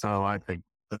so I think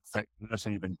that this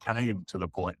even came to the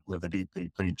point where the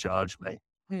DPP charged me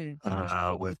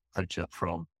with picture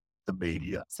from the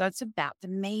media. So it's about the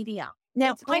media.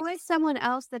 Now, it's always someone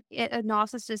else that a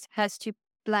narcissist has to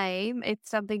blame if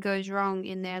something goes wrong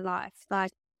in their life.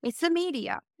 Like, it's the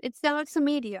media. It's the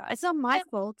media. It's not my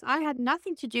fault. I had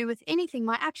nothing to do with anything.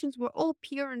 My actions were all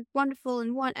pure and wonderful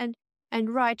and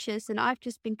righteous, and I've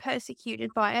just been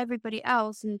persecuted by everybody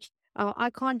else, and I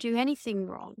can't do anything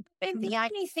wrong. And the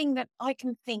only thing that I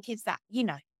can think is that,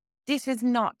 he's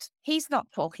not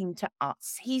talking to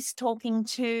us. He's talking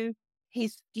to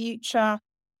his future,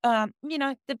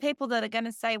 the people that are going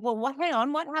to say, well, hang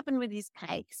on, what happened with his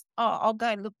case? Oh, I'll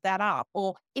go look that up.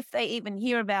 Or if they even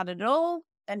hear about it at all,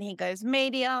 And he goes,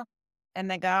 media. And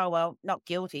they go, oh, well, not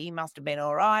guilty. He must have been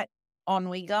all right. On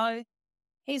we go.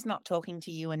 He's not talking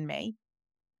to you and me,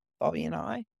 Bobby and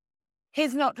I.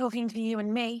 He's not talking to you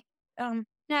and me. No,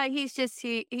 he's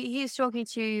talking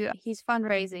to his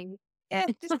fundraising. Yeah,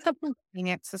 this is a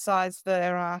marketing exercise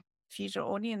for future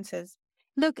audiences.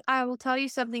 Look, I will tell you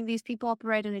something. These people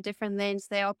operate on a different lens.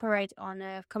 They operate on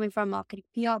coming from marketing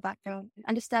PR background,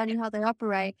 understanding how they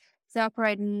operate. They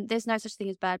operate, and there's no such thing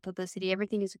as bad publicity.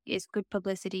 Everything is good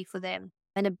publicity for them.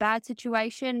 And a bad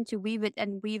situation to weave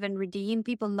and redeem,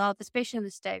 people love, especially in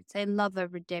the States, they love a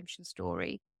redemption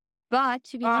story. But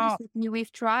to be honest with you,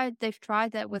 they've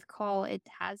tried that with Cole. It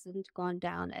hasn't gone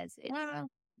down as it. Well,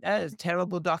 those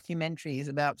terrible documentaries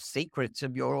about secrets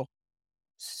of your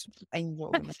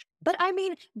angel. But I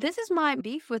mean, this is my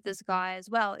beef with this guy as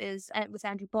well, with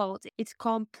Andrew Bolt. It's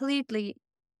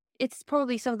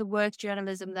probably some of the worst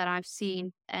journalism that I've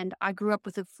seen. And I grew up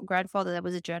with a grandfather that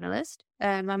was a journalist,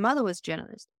 and my mother was a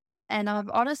journalist. And I've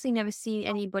honestly never seen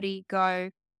anybody go,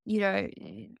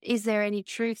 is there any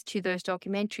truth to those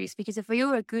documentaries? Because if you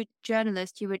were a good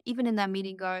journalist, you would, even in that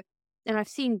meeting, go, and I've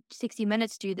seen 60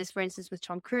 Minutes do this, for instance, with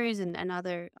Tom Cruise and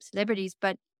other celebrities,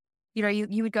 but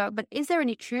you would go, but is there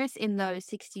any truth in those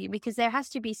 60? Because there has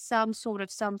to be some sort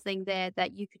of something there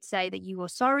that you could say that you were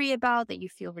sorry about, that you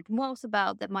feel remorse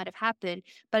about, that might have happened.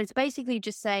 But it's basically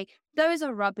just saying, those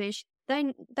are rubbish.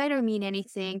 They don't mean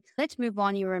anything. Let's move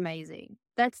on. You're amazing.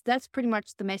 That's pretty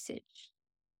much the message.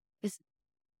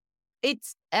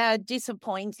 It's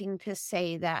disappointing to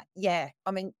see that, I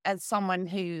mean, as someone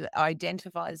who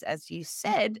identifies, as you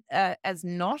said, as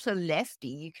not a lefty,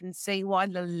 you can see why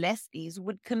the lefties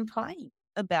would complain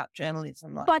about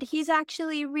journalism. But he's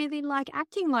actually really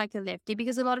acting like a lefty,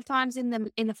 because a lot of times in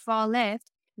the far left,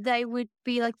 they would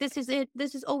be like, this is it.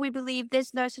 This is all we believe.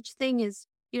 There's no such thing as,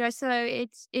 so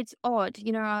it's odd.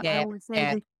 I always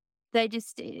say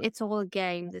it's all a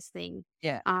game, this thing.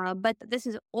 Yeah. But this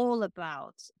is all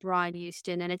about Brian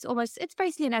Houston, and it's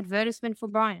basically an advertisement for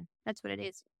Brian. That's what it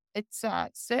is. It's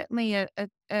certainly a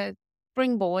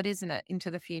springboard, isn't it,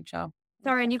 into the future?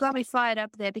 Sorry, and you got me fired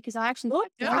up there, because I actually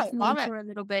for a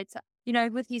little bit.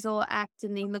 With his all act,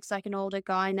 and he looks like an older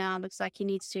guy now. Looks like he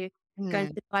needs to go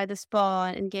and sit by the spa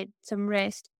and get some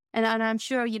rest. And I'm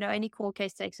sure, any court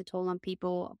case takes a toll on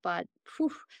people, but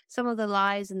some of the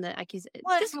lies and the accusations,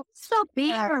 just stop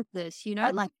being like this,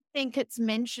 I think it's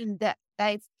mentioned that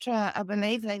I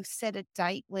believe they've set a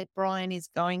date where Brian is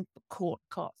going for court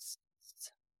costs.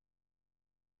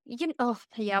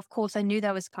 Of course, I knew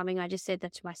that was coming. I just said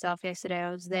that to myself yesterday.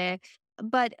 I was there.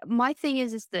 But my thing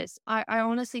is this. I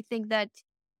honestly think that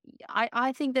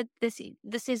I think that this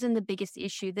isn't the biggest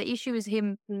issue. The issue is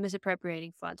him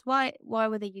misappropriating funds. Why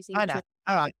were they using? I know.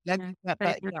 All right,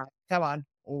 come on,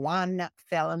 one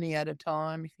felony at a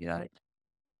time. If you don't.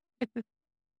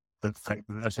 The fact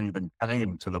that that's even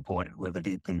came to the point where the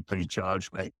DPP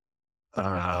charged me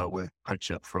with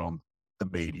pressure from the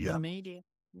media.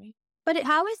 But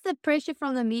how is the pressure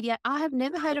from the media? I have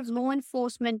never heard of law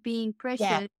enforcement being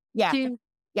pressured to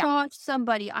charge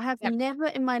somebody. I have never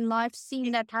in my life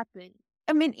seen that happen.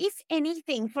 I mean, if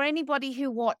anything, for anybody who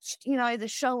watched, the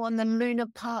show on the Luna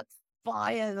Park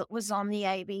fire that was on the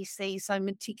ABC, so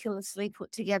meticulously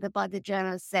put together by the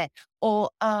journalists there, or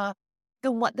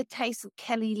the case of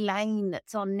Kelly Lane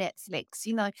that's on Netflix,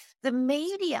 the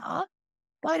media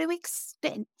go to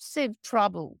extensive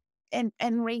trouble and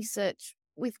research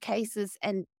with cases,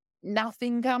 and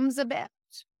nothing comes about.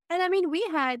 And I mean, we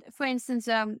had, for instance,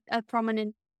 a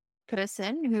prominent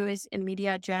person who is a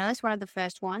media journalist, one of the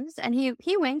first ones, and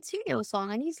he went to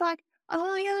Hillsong, and he's like,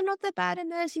 oh, they're not that bad in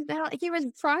this. He was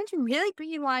trying to really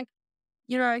be like,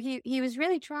 he was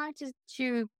really trying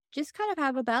to just kind of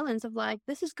have a balance of like,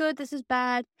 this is good, this is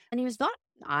bad. And he was not,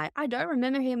 I don't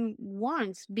remember him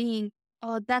once being,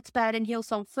 oh, that's bad in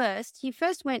Hillsong first. He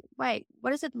first went, wait,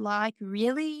 what is it like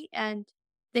really? And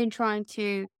then trying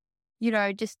to,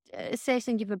 just assess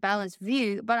and give a balanced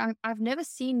view. But I've never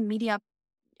seen media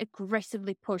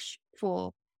aggressively push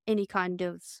for any kind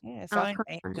of... Yeah, so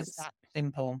it was that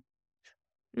simple.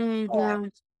 No.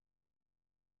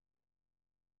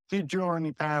 Do you draw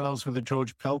any parallels with the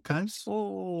George Pell case?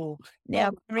 Oh,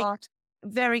 now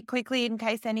very quickly, in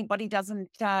case anybody doesn't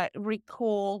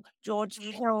recall, George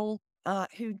Pell,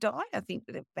 who died, I think,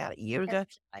 about a year ago,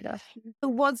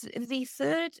 was the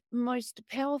third most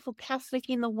powerful Catholic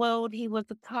in the world. He was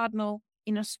the cardinal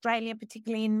in Australia,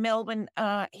 particularly in Melbourne.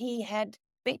 He had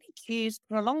been accused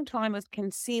for a long time of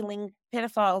concealing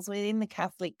pedophiles within the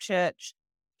Catholic Church.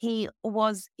 He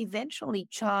was eventually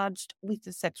charged with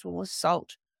the sexual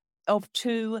assault of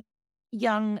two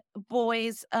young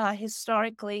boys.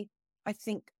 Historically, I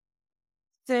think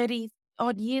 30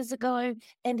 odd years ago,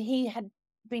 and he had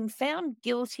been found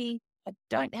guilty. I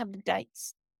don't have the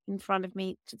dates in front of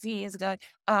me. It's a few years ago.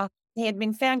 He had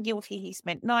been found guilty. He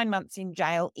spent 9 months in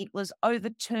jail. It was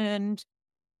overturned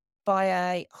by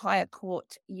a higher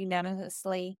court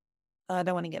unanimously. I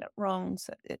don't want to get it wrong.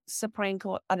 So it's Supreme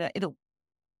Court. I don't know. It'll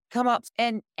come up,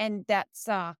 and that's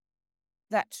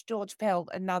George Pell,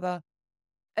 another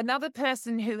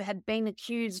person who had been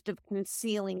accused of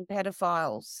concealing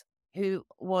pedophiles, who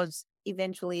was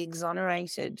eventually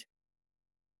exonerated.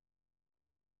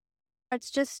 It's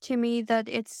just to me that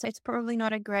it's probably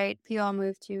not a great PR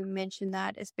move to mention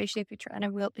that, especially if you're trying to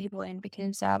reel people in,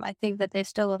 because I think that there's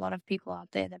still a lot of people out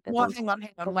there that. Well, hang on,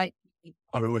 wait.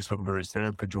 I always felt very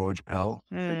sad for George Pell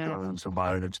because of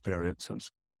my own experiences.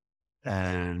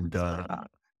 And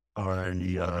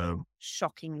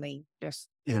shockingly, just.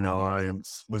 I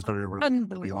was very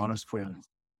really honest with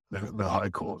the High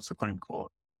Court, Supreme Court.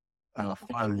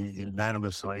 Finally,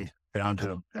 unanimously found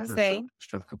him.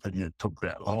 Opinion it took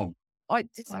that long. And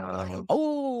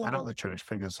other church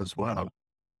figures as well.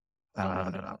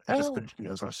 Especially,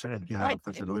 as I said,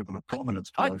 there's a level of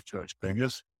prominence to those church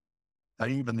figures.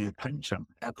 Even the attention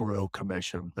at the Royal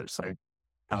Commission that say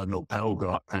Cardinal Pell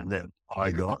got and then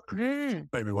I got,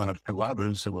 maybe one or two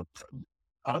others who were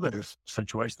other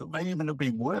situations that may even have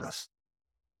been worse.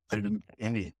 They didn't get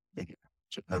any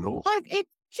at all. It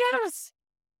just.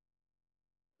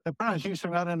 Perhaps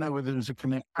I don't know whether there's a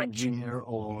connection here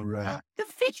or the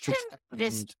fiction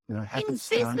just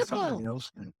invisible.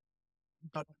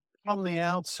 But from the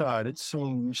outside, it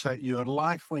seems that your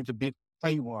life went a bit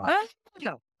haywire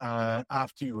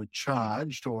after you were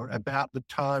charged, or about the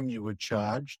time you were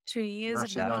charged. 2 years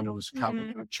ago. You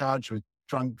were charged with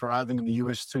drunk driving in the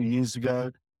US 2 years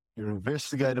ago. You were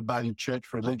investigated by the church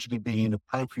for allegedly being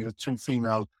inappropriate with 2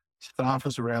 female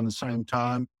staffers around the same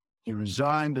time. You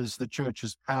resigned as the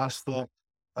church's pastor.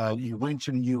 You went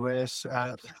to the US.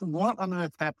 What on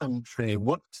earth happened there?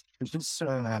 What is this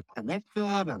connected?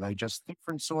 Are they just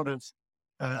different sort of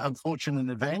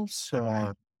unfortunate events?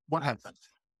 What happened?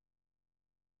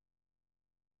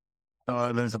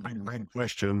 There's a big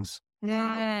questions.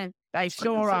 Yeah, they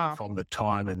sure are. From the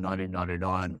time in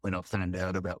 1999 when I found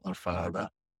out about my father,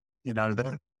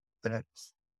 that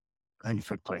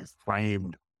basically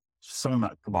framed so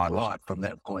much of my life from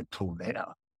that point till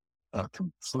now,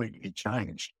 completely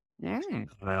changed. Yeah.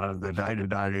 The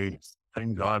day-to-day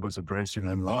things I was addressing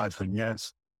in life, and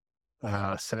yes,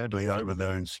 sadly over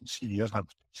those 6 years,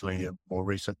 actually more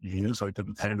recent years, I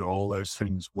didn't handle all those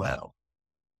things well.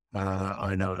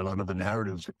 I know a lot of the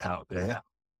narratives out there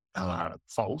are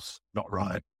false, not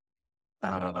right.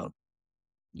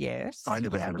 Yes. I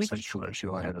never had a sexual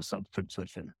issue. I had a substance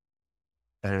issue.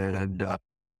 And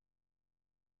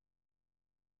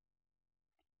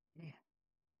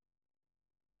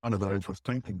one of those was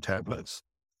thinking tablets,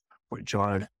 which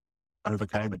I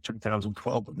overcame in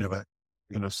 2012, but never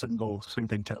in a single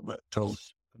sleeping tablet till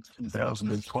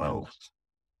 2012.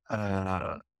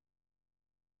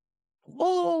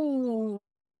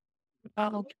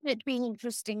 It'd be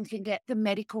interesting to get the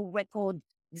medical record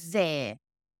there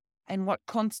and what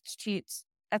constitutes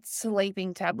a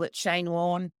sleeping tablet. Shane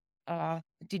Warne,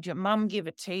 did your mum give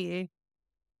it to you?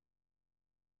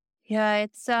 Yeah,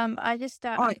 it's I just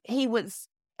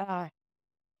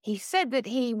he said that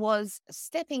he was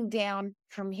stepping down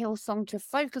from Hillsong to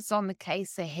focus on the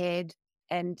case ahead,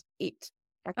 and it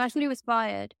actually was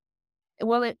fired.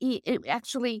 Well, it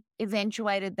actually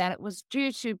eventuated that it was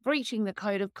due to breaching the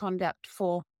code of conduct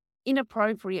for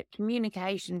inappropriate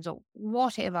communications or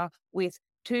whatever with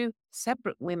 2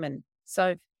 separate women.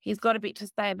 So he's got a bit to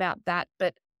say about that.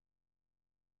 But,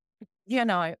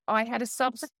 I had a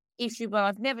substance issue, but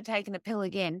I've never taken a pill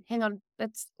again. Hang on,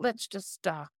 let's just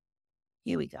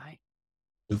here we go.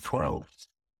 The 12th.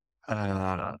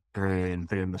 And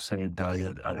then the same day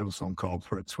at Hillsong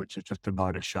Conference, which is just a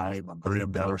night of shame I'm very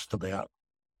embarrassed about.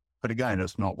 But again,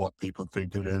 it's not what people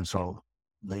think it is. I'll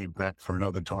leave that for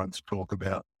another time to talk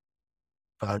about.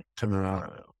 But, and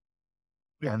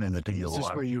then the deal. Is this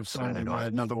where you've signed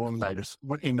another woman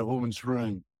in the woman's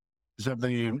room? Is that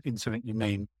the incident you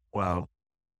mean? Well,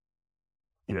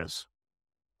 yes.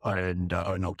 And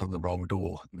I knocked on the wrong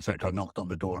door. In fact, I knocked on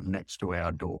the door next to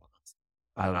our door.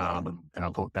 And I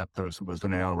thought that person was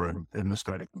an hour in the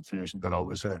state of confusion that I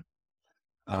was in.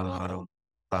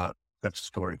 But that's a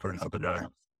story for another day.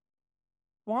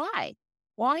 Why?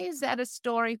 Why is that a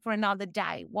story for another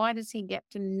day? Why does he get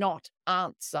to not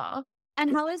answer?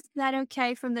 And how is that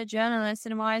okay from the journalist,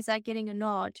 and why is that getting a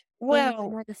nod?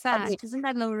 Well, the fact, isn't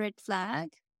that a little red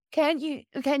flag? Can you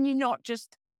not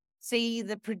just see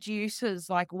the producers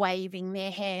like waving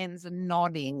their hands and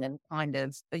nodding and kind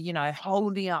of,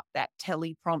 holding up that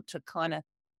teleprompter kind of.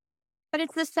 But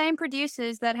it's the same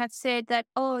producers that have said that,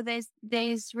 oh,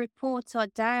 there's reports are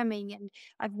damning, and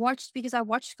I watched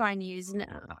Sky News, and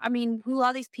I mean, who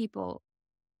are these people?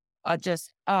 I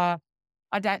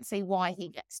don't see why he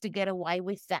gets to get away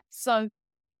with that. So,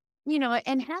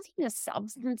 and having a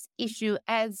substance issue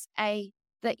first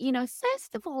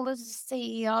of all, as a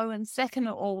CEO, and second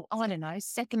of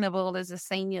all, as a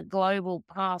senior global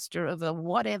pastor of a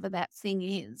whatever that thing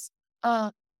is.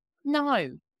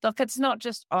 No, look, it's not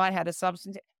just, I had a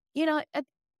substance,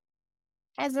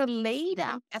 as a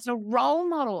leader, as a role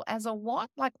model, as a what,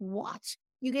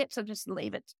 you get to just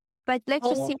leave it. But let's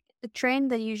just see the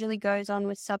trend that usually goes on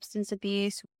with substance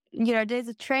abuse. There's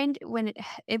a trend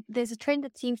there's a trend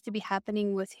that seems to be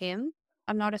happening with him.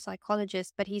 I'm not a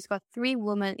psychologist, but he's got 3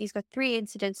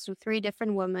 incidents with 3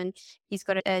 different women. He's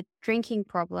got a drinking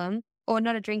problem, or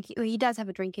not a drinking. He does have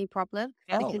a drinking problem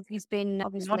because he's been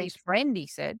obviously not his friend. He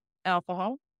said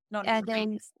alcohol, not.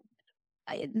 And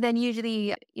then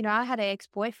usually, I had an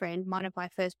ex-boyfriend, one of my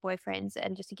first boyfriends,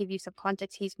 and just to give you some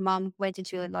context, his mum went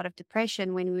into a lot of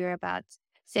depression when we were about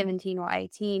 17 or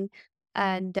 18,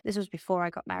 and this was before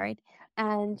I got married.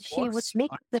 And she would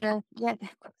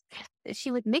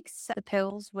mix the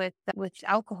pills with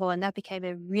alcohol, and that became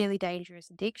a really dangerous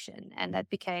addiction, and that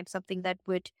became something that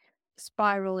would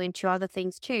spiral into other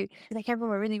things too. They came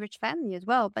from a really rich family as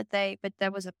well, but there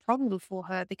was a problem for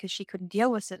her because she couldn't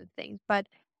deal with certain things. But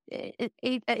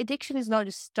addiction is not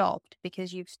just stopped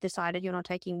because you've decided you're not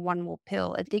taking one more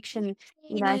pill. Addiction,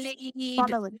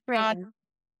 follow a trend.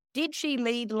 Did she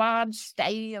lead large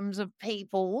stadiums of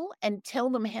people and tell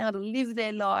them how to live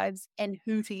their lives and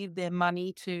who to give their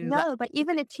money to? No, but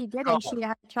even if she didn't, she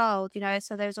had a child,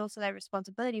 so there's also that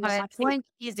responsibility. But my point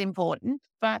is important,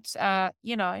 but, but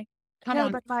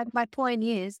my point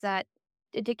is that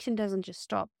addiction doesn't just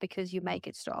stop because you make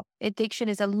it stop. Addiction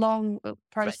is a long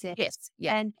process. Yes.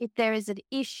 Yeah. And if there is an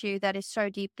issue that is so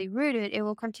deeply rooted, it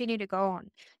will continue to go on.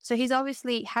 So he's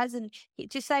obviously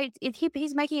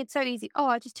he's making it so easy. Oh,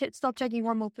 I just stopped taking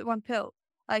one pill.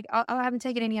 Like, I haven't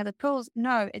taken any other pills.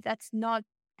 No, that's not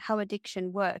how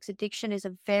addiction works. Addiction is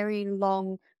a very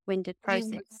long-winded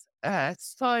process.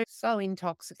 So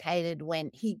intoxicated when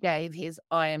he gave his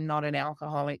 "I am not an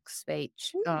alcoholic"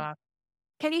 speech.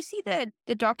 Can you see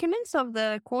the documents of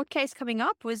the court case coming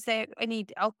up? Was there any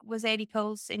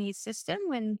pills in his system?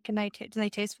 Do they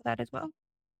test for that as well?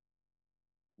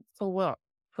 For what?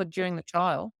 For during the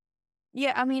trial?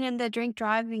 Yeah, I mean, in the drink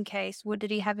driving case,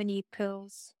 did he have any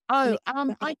pills? Oh, I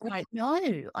don't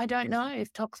know. I don't know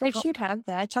if toxicology. They should have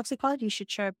that. Toxicology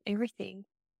should show everything.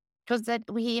 Because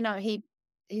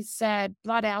his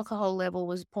blood alcohol level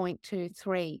was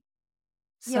 0.23.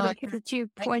 Yeah, but it's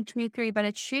 2.23, but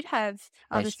it should have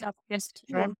other stuff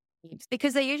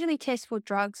because they usually test for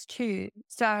drugs too.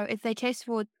 So if they test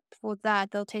for that,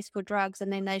 they'll test for drugs,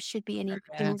 and then there should be any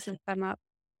pills that come up.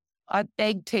 I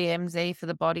begged TMZ for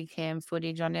the body cam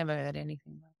footage. I never heard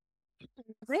anything.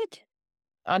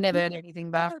 I never heard anything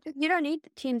back. You don't need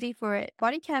TMZ for it.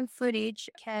 Body cam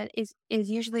footage is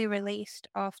usually released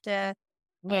after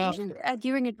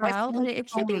during a trial, but it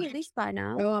should be released by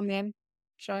now. Oh, man,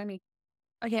 show me.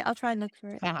 Okay, I'll try and look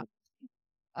for it.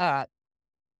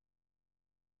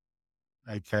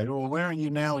 Okay, well, where are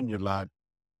you now in your life?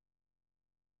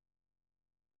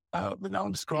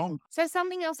 I'm strong. So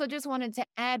something else I just wanted to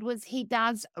add was he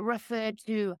does refer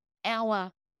to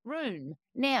our room.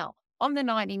 Now, on the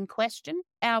night in question,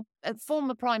 our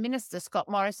former Prime Minister, Scott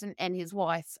Morrison, and his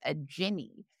wife,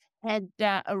 Jenny, had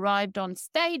arrived on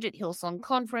stage at Hillsong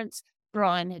Conference.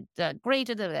 Brian had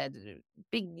greeted them, had a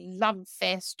big love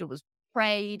fest. It was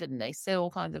prayed, and they said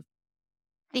all kinds of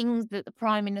things that the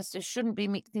Prime Minister shouldn't be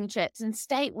mixing church and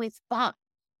state with, but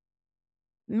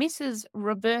Mrs.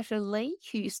 Roberta Lee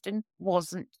Houston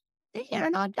wasn't there,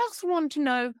 and I just want to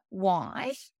know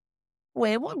why.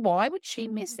 Why would she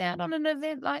miss out on an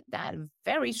event like that?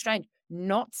 Very strange.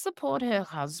 Not support her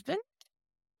husband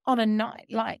on a night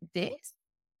like this.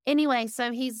 Anyway,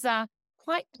 so he's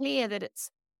quite clear that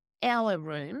it's our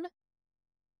room.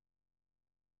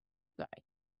 Sorry.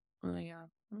 Let me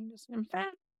just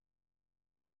confirm.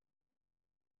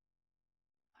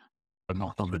 I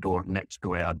knocked on the door next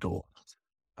to our door.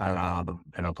 And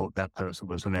I thought that person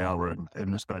was in our room in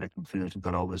the state of confusion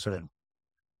that I was in.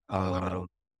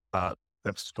 But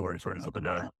that's a story for another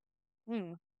day.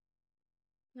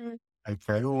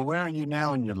 Okay, well, where are you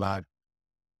now in your life?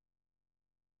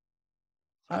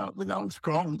 I'm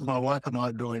strong. My wife and I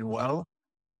are doing well.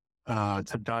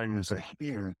 Today is a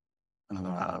huge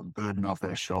burden off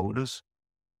our shoulders.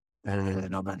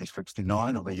 And I'm only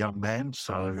 69. I'm a young man,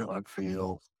 so I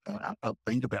feel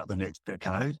upbeat about the next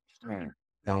decade.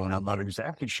 Now, I'm not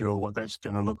exactly sure what that's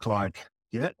going to look like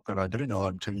yet, but I do know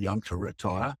I'm too young to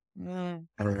retire.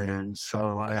 And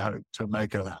so I hope to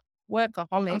make a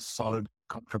solid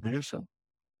contribution.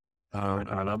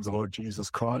 I love the Lord Jesus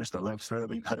Christ. I love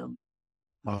serving Him.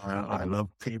 I love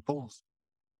people.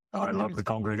 I love the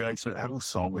congregation at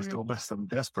Hillsong. We still miss them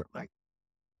desperately.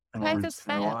 And I'm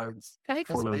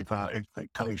full of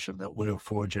expectation that we'll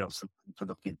forge out something for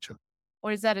the future.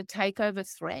 Or is that a takeover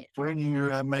threat? When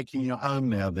you're making your home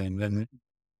now, then it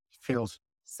feels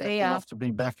enough to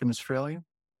be back in Australia.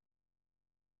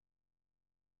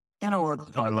 You know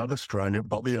what? I love Australia.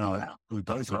 Bobby and I, we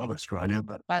both love Australia,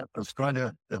 but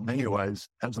Australia, in many ways,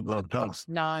 hasn't loved us.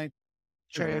 No.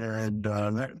 True. And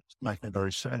that makes me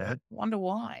very sad. Wonder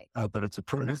why. But it's a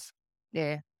truth.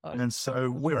 Yeah. And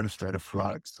so we're in a state of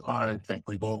flux. I think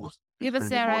we've all give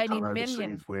us our 80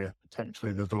 million. Where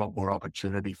potentially there's a lot more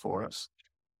opportunity for us.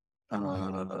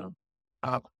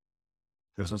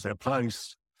 This is our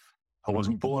place. I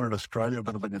wasn't born in Australia,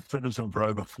 but I've been a citizen for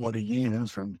over 40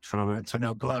 years, and so it's in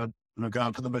our blood. And I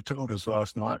going for the Matildas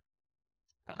last night.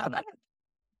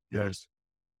 Yes.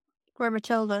 We're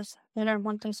Matildas. They don't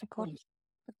want their support.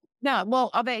 No, well,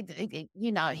 I mean,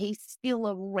 you know, he's still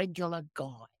a regular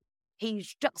guy.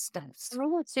 He's just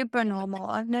super normal.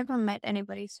 I've never met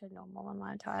anybody so normal in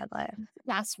my entire life.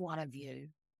 That's one of you,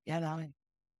 you know.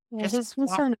 Yeah, he's so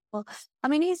normal. I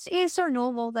mean, he's so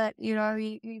normal that, you know,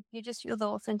 you just feel the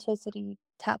authenticity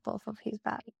tap off of his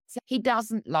back. He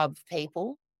doesn't love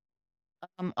people.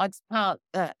 I'd part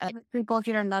people if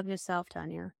you don't love yourself,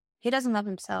 Tanya. He doesn't love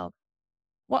himself.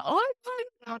 Well, I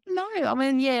don't know. I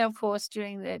mean, yeah, of course, to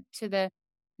the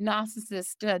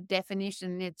narcissist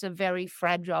definition, it's a very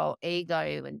fragile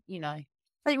ego, and you know.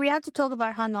 But we have to talk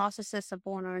about how narcissists are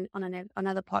born on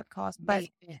another podcast. But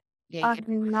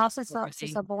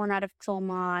narcissists are born out of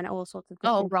trauma and all sorts of.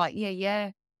 Oh, right,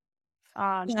 yeah.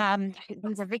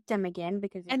 He's a victim again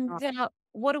because.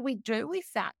 What do we do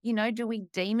with that? You know, do we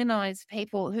demonize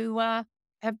people who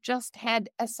have just had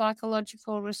a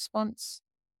psychological response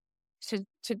to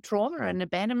trauma and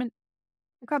abandonment?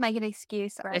 I can't make an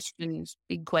excuse. Questions,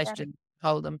 big question.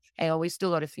 Hold them. Hey, we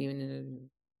still got a few.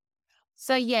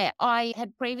 So, yeah, I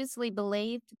had previously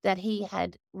believed that he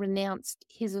had renounced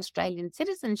his Australian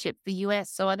citizenship for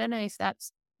US. So I don't know if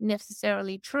that's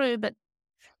necessarily true, but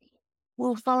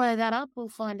we'll follow that up. We'll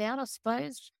find out, I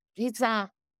suppose. He's a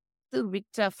little bit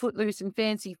footloose and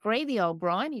fancy free, the old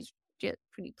Brian. He's just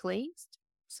pretty pleased.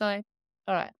 So,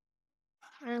 all right.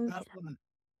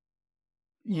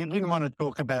 You didn't want to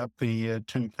talk about the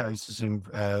two cases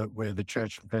where the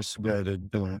church investigated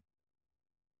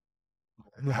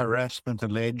harassment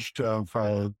alleged of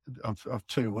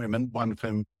two women. One of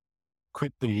them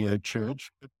quit the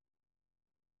church.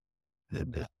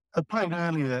 I played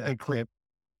earlier a clip.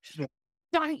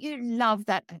 Don't you love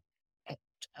that?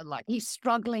 Like he's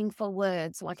struggling for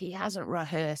words, like he hasn't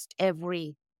rehearsed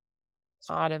every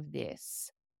part of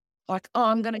this. Like,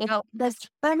 I'm going to go.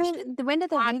 I mean, when did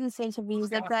they do this interview?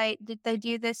 Did they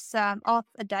do this off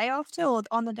a day after or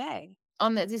on the day?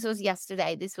 This was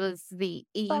yesterday. This was the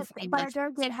eve. But I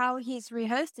don't get how he's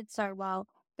rehearsed it so well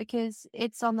because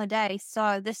it's on the day.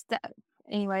 So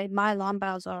anyway, my alarm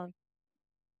bells are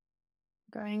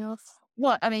going off.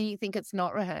 What? I mean, you think it's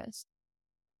not rehearsed?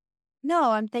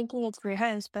 No, I'm thinking it's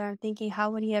rehearsed, but I'm thinking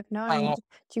how would he have known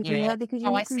to rehearse? Because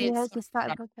you need to rehearse the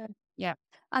start. Yeah.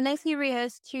 Unless he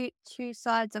rehearsed two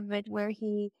sides of it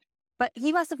but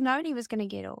he must have known he was going to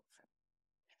get off.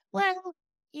 Well,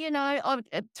 you know,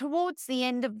 towards the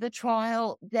end of the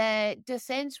trial, the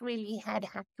defense really had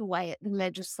hacked away at the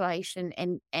legislation,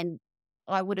 and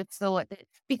I would have thought that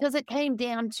because it came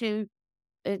down to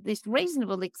this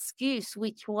reasonable excuse,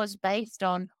 which was based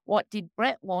on what did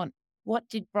Brett want, what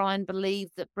did Brian believe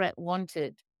that Brett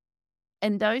wanted,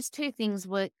 and those two things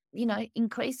were, you know,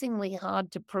 increasingly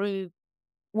hard to prove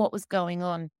what was going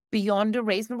on beyond a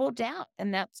reasonable doubt,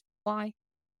 and that's why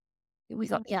we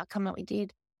got the outcome that we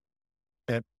did.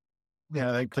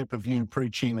 Yeah, that clip of you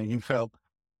preaching that you felt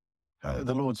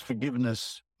the Lord's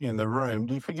forgiveness in the room.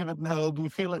 Do you forgive it now? Do you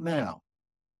feel it now?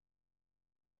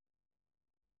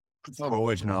 I've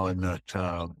always known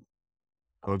that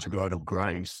God's a God of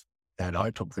grace, and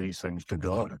I took these things to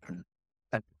God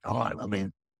at the time. I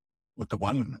mean, with the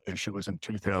one issue was in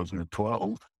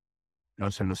 2012. I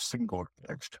was in a single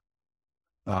text.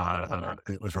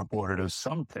 It was reported as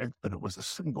some text, but it was a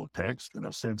single text, and I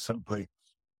said simply,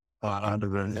 under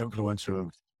the influence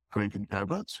of drinking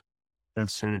tablets, and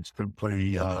said it's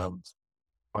simply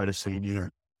quite a senior.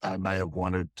 I may have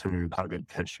wanted to hug and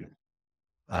kiss you.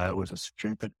 It was a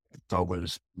stupid. I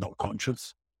was not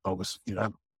conscious. I was, in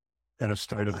a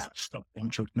state of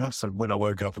unconsciousness. And when I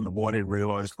woke up in the morning,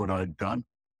 realized what I'd done.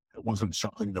 It wasn't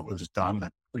something that was done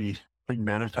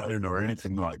premeditated or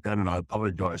anything like that. And I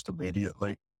apologized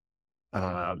immediately.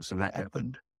 So that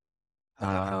happened.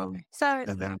 So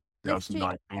And then there was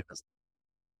nightmares.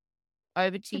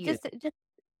 Over to you.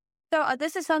 So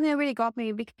this is something that really got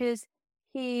me because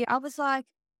I was like,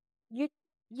 you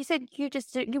said you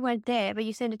weren't there, but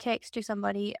you sent a text to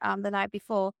somebody the night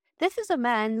before. This is a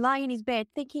man lying in his bed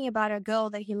thinking about a girl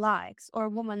that he likes or a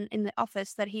woman in the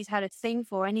office that he's had a thing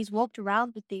for, and he's walked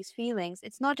around with these feelings.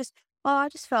 It's not just, oh, I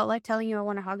just felt like telling you I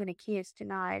want to hug and a kiss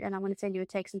tonight, and I'm going to send you a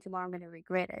text, and tomorrow I'm going to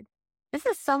regret it. This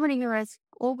is somebody who has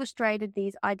orchestrated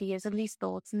these ideas and these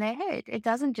thoughts in their head. It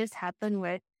doesn't just happen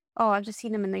with, oh, I've just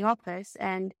seen him in the office,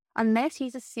 and unless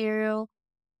he's a serial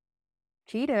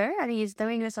cheater and he's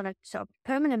doing this on a sort of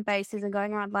permanent basis and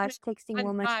going around life texting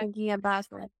women, thinking about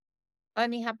it.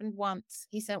 Only happened once.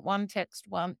 He sent one text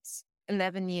once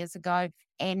 11 years ago.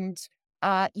 And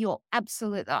you're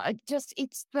absolutely,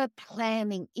 it's the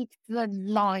planning, it's the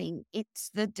lying, it's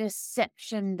the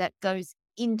deception that goes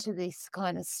into this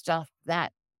kind of stuff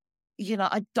that,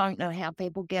 I don't know how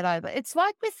people get over. It's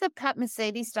like with the Pat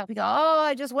Mercedes stuff. You go, oh,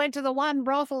 I just went to the one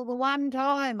brothel the one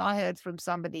time. I heard from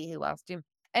somebody who asked him.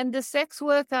 And the sex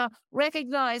worker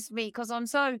recognized me because I'm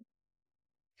so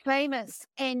famous.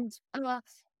 And,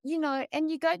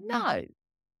 and you go, no,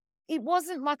 it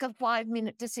wasn't like a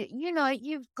 5-minute decision.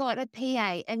 You've got a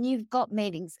PA and you've got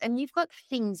meetings and you've got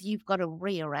things you've got to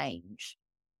rearrange.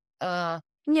 No,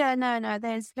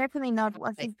 there's definitely not.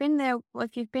 If you've been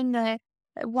there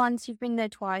once, you've been there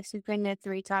twice, you've been there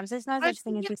 3 times. There's no such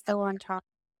thing as you're still on top.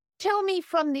 Tell me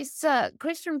from this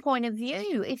Christian point of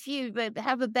view, if you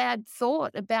have a bad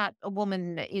thought about a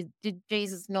woman, did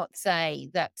Jesus not say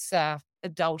that's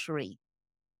adultery?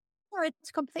 No, it's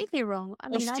completely wrong. I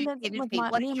mean, I lived with me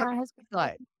and my husband.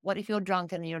 What if you're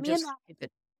drunk and you're just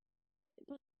stupid?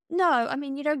 No, I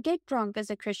mean, you don't get drunk as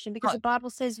a Christian because the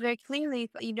Bible says very clearly,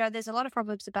 there's a lot of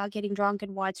proverbs about getting drunk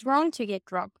and why it's wrong to get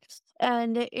drunk.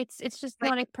 And it's just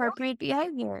not appropriate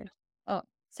behavior. Oh.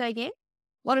 Say again?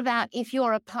 What about if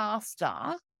you're a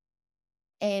pastor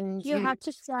and you have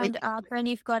to stand up and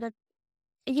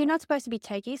you're not supposed to be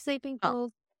taking sleeping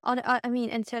pills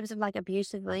in terms of like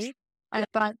abusively,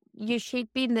 but you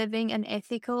should be living an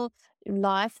ethical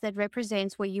life that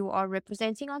represents what you are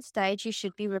representing on stage. You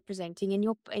should be representing in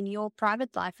your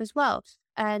private life as well.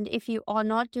 And if you are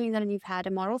not doing that and you've had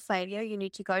a moral failure, you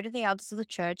need to go to the elders of the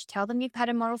church, tell them you've had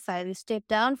a moral failure, step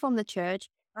down from the church,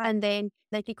 and then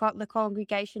the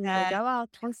congregation will go out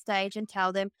on stage and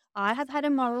tell them, I have had a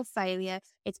moral failure.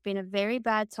 It's been a very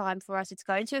bad time for us. It's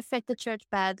going to affect the church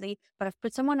badly, but I've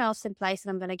put someone else in place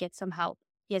and I'm going to get some help.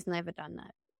 He has never done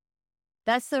that.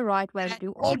 That's the right way to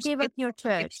do. Or give up your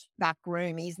church. Back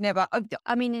room. He's never.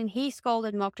 And he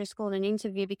scolded Mark Driscoll in an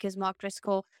interview because Mark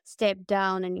Driscoll stepped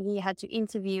down and he had to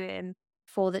interview him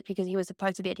for that because he was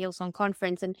supposed to be at Hillsong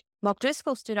Conference. And Mark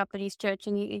Driscoll stood up at his church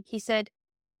and he said,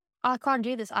 I can't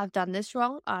do this. I've done this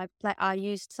wrong. I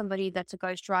used somebody that's a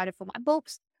ghostwriter for my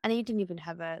books, and he didn't even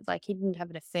have an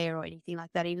affair or anything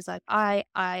like that. He was like,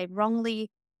 I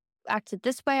wrongly acted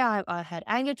this way. I had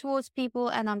anger towards people,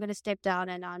 and I'm going to step down,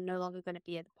 and I'm no longer going to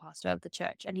be the pastor of the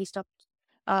church. And he stopped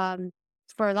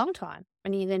for a long time,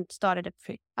 and he then started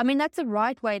that's the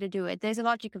right way to do it. There's a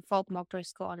lot you can fault Mark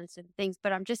Driscoll on and certain things,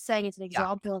 but I'm just saying it's an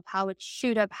example of how it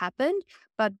should have happened.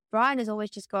 But Brian has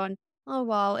always just gone, oh,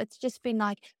 well, it's just been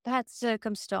like bad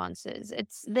circumstances.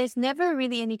 There's never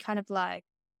really any kind of like.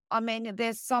 I mean,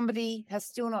 there's somebody has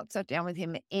still not sat down with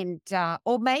him and,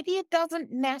 or maybe it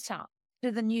doesn't matter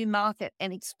to the new market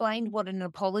and explained what an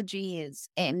apology is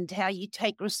and how you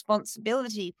take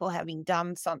responsibility for having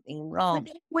done something wrong.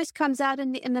 But it always comes out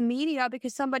in the media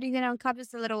because somebody then uncovers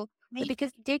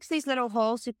because he digs these little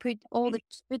holes to put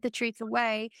the truth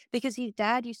away because his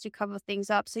dad used to cover things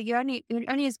up. So you're only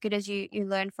as good as you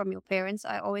learn from your parents,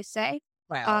 I always say.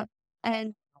 Wow.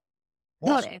 And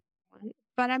not everyone.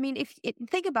 But I mean,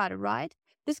 think about it, right?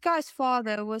 This guy's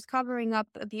father was covering up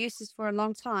abuses for a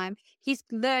long time. He's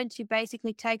learned to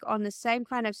basically take on the same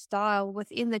kind of style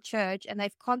within the church, and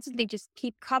they've constantly just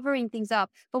keep covering things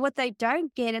up. But what they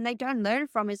don't get and they don't learn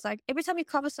from is like every time you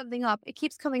cover something up, it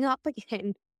keeps coming up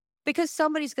again because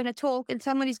somebody's going to talk and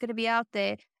somebody's going to be out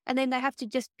there, and then they have to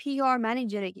just PR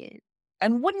manage it again.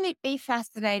 And wouldn't it be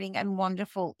fascinating and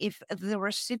wonderful if the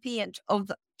recipient of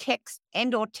the text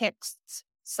and or texts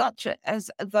such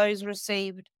as those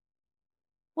received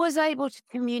was able to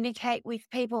communicate with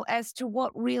people as to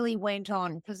what really went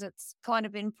on, because it's kind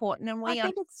of important and we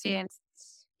understand.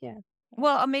 Yeah.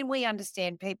 Well, I mean, we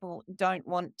understand people don't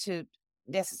want to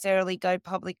necessarily go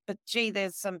public, but gee,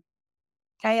 there's some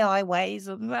AI ways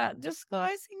of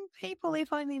disguising people.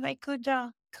 If only they could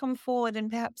come forward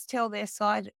and perhaps tell their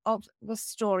side of the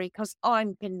story, because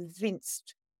I'm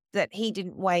convinced that he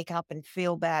didn't wake up and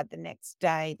feel bad the next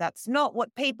day. That's not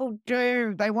what people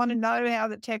do. They want to know how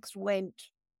the text went.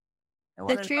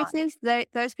 The truth is that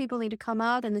those people need to come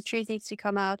out, and the truth needs to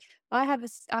come out. I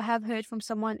have heard from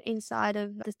someone inside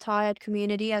of the tired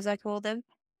community, as I call them,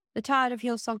 the tired of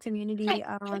Hillsong community, that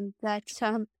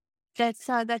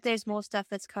there's more stuff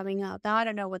that's coming out. Now I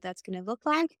don't know what that's going to look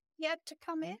like. Yet to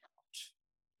come out.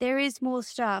 There is more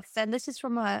stuff, and this is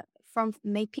from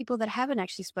people that haven't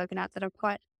actually spoken out, that are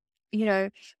quite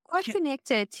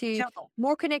connected to,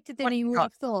 more connected than you would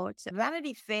have thought.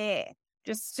 Vanity Fair.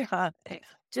 Just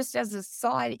as a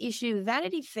side issue,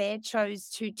 Vanity Fair chose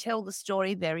to tell the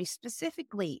story very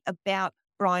specifically about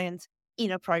Brian's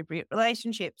inappropriate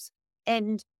relationships.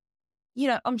 And,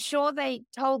 I'm sure they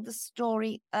told the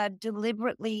story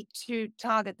deliberately to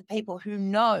target the people who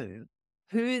know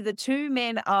who the two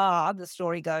men are. The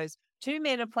story goes, two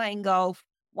men are playing golf.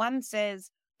 One says,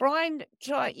 Brian,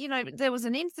 there was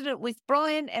an incident with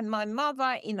Brian and my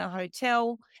mother in a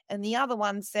hotel. And the other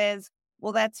one says,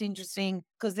 well, that's interesting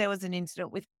because there was an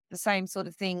incident with the same sort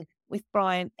of thing with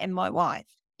Brian and my wife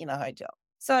in a hotel.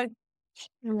 So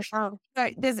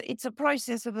it's a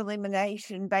process of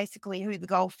elimination, basically, who the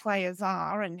golf players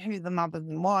are and who the mothers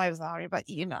and wives are. But,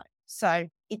 so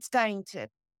it's going to,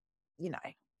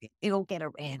 it'll get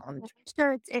around.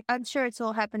 I'm sure it's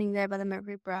all happening there by the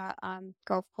Maroubra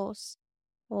golf course,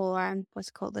 or what's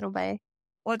it called, Little Bay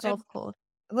golf course.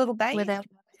 Little Bay?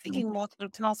 Thinking more to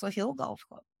Castle Hill Golf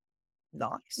Club.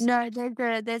 Nice. No,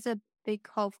 there's a big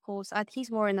golf course.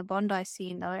 He's more in the Bondi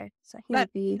scene though, so he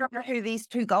would be. I don't know who these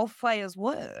two golf players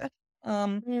were.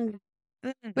 Would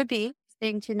be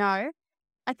interesting to know.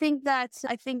 I think that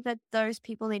those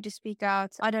people need to speak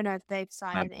out. I don't know if they've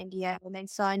signed an NDA or they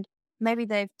signed. Maybe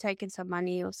they've taken some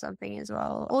money or something as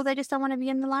well, or they just don't want to be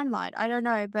in the limelight. I don't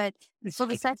know, but for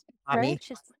the sake of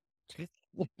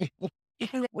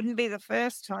it wouldn't be the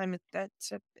first time that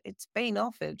it's been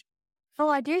offered. Oh,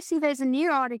 I do see there's a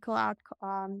new article out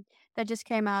that just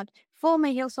came out. Former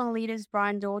Hillsong leaders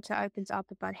Brian Daughter opens up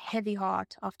about heavy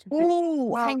heart after.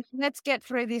 Well, let's get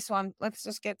through this one. Let's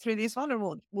just get through this one,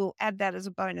 and we'll add that as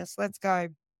a bonus. Let's go.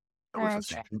 I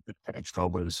was a stupid text. I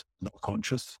was not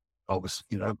conscious. I was,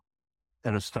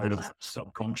 in a state of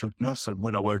subconsciousness. And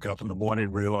when I woke up in the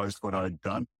morning, realized what I'd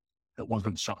done. It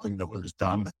wasn't something that was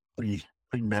done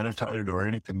premeditated or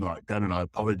anything like that. And I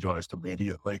apologized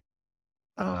immediately.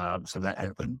 So that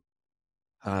happened.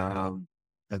 And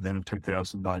then in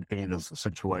 2019, there's a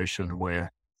situation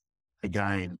where,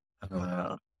 again,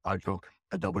 I took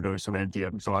a double dose of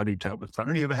anti-anxiety tablets. That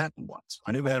only ever happened once.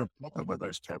 I never had a problem with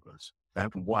those tablets. It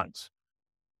happened once.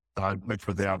 I mixed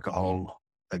with the alcohol.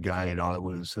 Again, I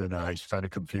was in a state of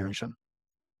confusion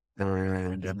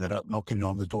and ended up knocking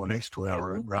on the door next to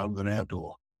our room rather than our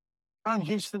door.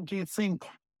 Houston, do you think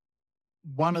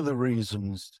one of the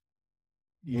reasons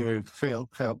you felt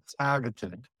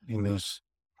targeted in this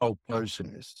whole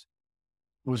process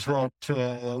was that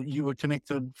you were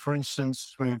connected, for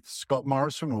instance, with Scott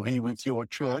Morrison, or he with your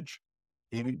church,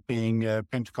 he being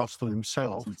Pentecostal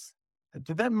himself?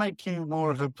 Did that make you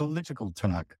more of a political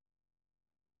target?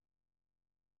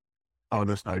 Oh,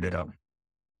 there's no doubt.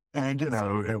 And,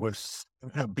 it was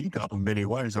a beat up in many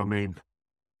ways. I mean,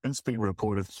 it's been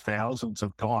reported thousands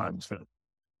of times that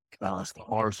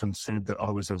Morrison said that I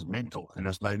was his mentor in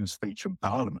his maiden speech in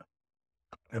Parliament.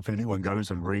 If anyone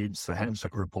goes and reads the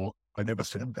Hansard report, I never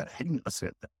said that. He never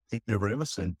said that. He never ever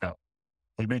said that.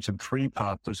 He mentioned three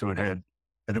pastors who had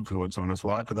an influence on his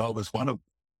life, and I was one of them.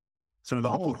 So the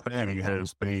whole thing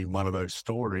has been one of those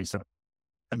stories that,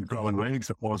 and growing legs,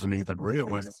 it wasn't even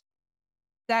real.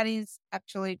 That is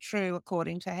actually true,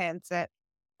 according to Hansard.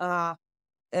 The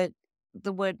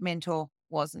word mentor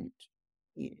wasn't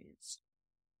used.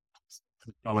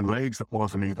 Growing legs, it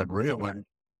wasn't even real. And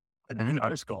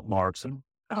Scott Morrison,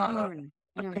 I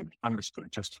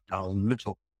understood just how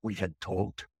little we had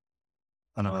talked.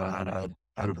 And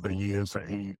over the years that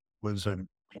he was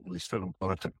still in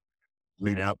politics,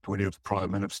 lead out to when he was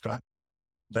Prime Minister,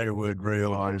 they would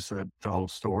realise that the whole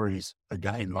story's,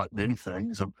 again, like many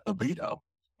things, a beat-up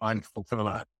and fulfill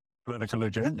a political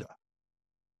agenda.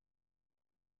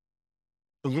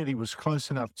 But yet he was close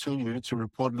enough to you to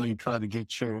reportedly try to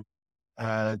get you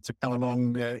to come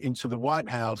along into the White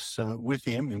House with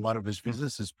him in one of his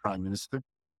visits as Prime Minister.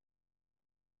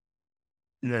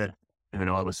 Yeah,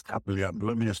 I was completely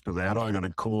oblivious to that. I got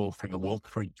a call from the Wall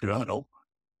Street Journal.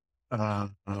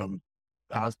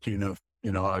 asking if,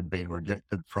 I'd been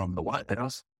rejected from the White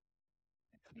House.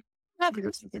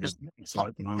 It's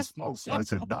like, I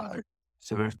said no.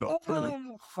 So it's not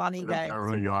true. Funny guy.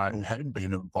 Apparently I had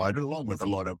been invited along with a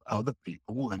lot of other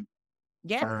people. And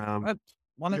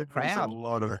one of the there's a crowd.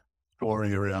 lot of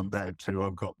story around that too.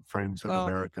 I've got friends in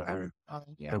America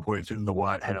who have worked in the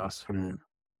White House who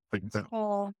think that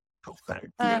the fact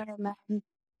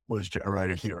was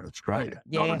generated here in Australia.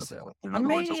 Yes. In other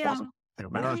words, it wasn't the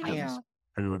Americans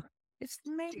who It's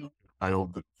the media.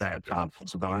 failed that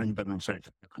possibility, but instead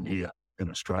here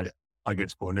in Australia. I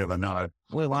guess we'll never know.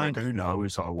 We What I won't. do know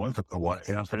is I was at the White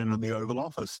House and in the Oval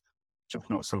Office, just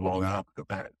not so long after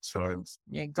that. So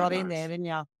Got in there, didn't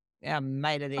you? Yeah,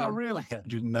 made it in. I really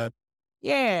didn't know.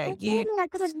 Yeah. I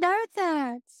didn't know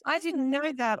that. I didn't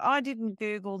know that. I didn't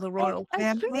Google the royal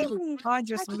family. I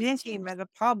just met him at a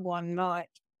pub one night.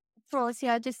 Of course,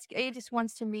 yeah, he just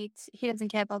wants to meet. He doesn't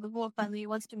care about the royal family. He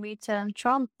wants to meet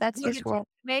Trump. That's his role.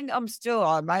 Man,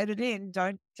 I made it in.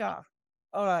 Don't.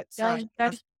 All right. So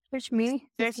Don't push me.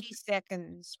 30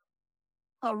 seconds.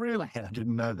 I really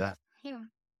didn't know that. Yeah.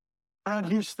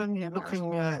 Houston, you're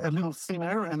looking a little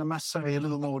thinner and I must say a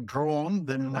little more drawn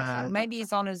than Maybe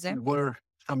he's on a you Zoom. were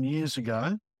some years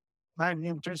ago. Maybe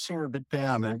you're just here a bit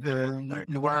down.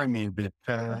 You worry me a bit.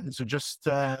 Is it just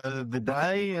the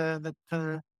day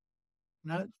that,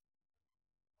 no?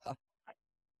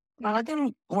 Well, I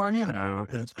didn't. Well,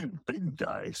 it's been a big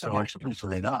day, so I should be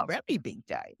let up. Very big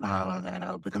day.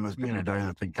 Because it's been a day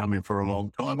that's been coming for a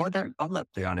long time. I'm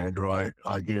left down here,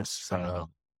 I guess.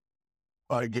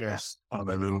 I guess I'm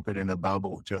a little bit in a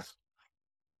bubble, just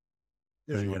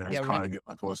trying to get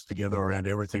my thoughts together around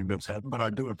everything that's happened. But I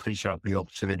do appreciate the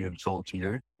opportunity to talk to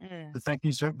you. But thank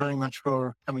you so very much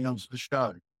for coming on to the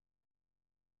show.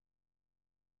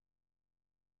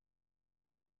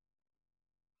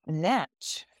 And that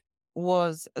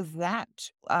was that.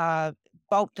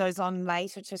 Bolt goes on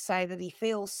later to say that he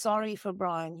feels sorry for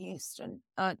Brian Houston.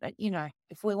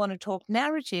 If we want to talk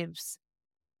narratives,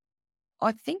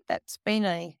 I think that's been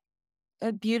a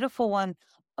beautiful one.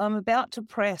 I'm about to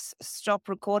press stop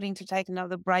recording to take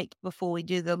another break before we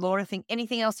do the Laura thing.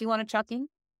 Anything else you want to chuck in?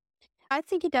 I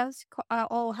think he does.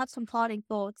 I'll have some parting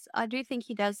thoughts. I do think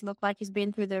he does look like he's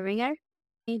been through the ringer.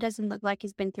 He doesn't look like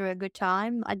he's been through a good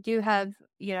time. I do have,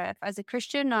 as a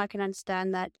Christian, I can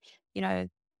understand that,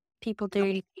 people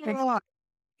do.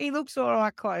 He looks all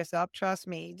right close up. Trust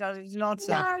me. He's not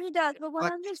so. No, he does. But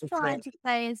what I'm just trying to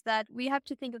say is that we have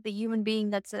to think of the human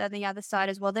being that's on the other side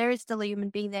as well. There is still a human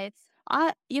being there.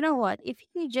 You know what? If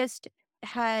he just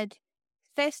had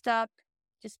fessed up,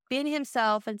 just been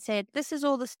himself and said, this is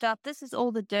all the stuff, this is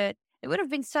all the dirt, it would have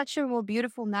been such a more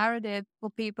beautiful narrative for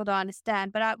people to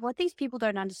understand. But what these people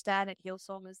don't understand at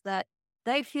Hillsong is that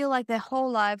they feel like their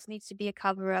whole lives needs to be a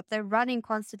cover-up. They're running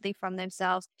constantly from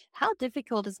themselves. How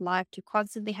difficult is life to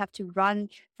constantly have to run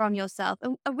from yourself?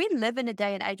 And we live in a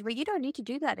day and age where you don't need to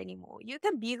do that anymore. You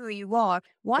can be who you are.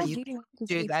 Why do you have to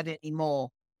do that anymore?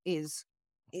 Is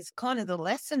kind of the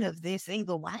lesson of this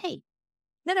either way.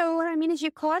 No, what I mean is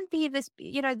you can't be this,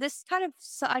 this kind of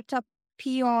psyched up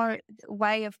PR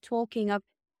way of talking of,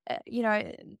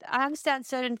 I understand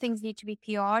certain things need to be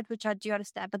PR'd, which I do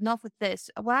understand, but not with this.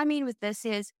 What I mean with this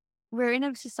is we're in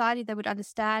a society that would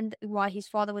understand why his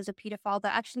father was a pedophile,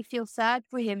 that actually feel sad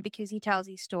for him because he tells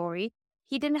his story.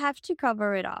 He didn't have to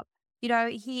cover it up.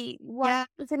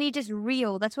 Isn't he just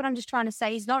real? That's what I'm just trying to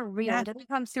say. He's not real. He doesn't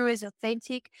come through as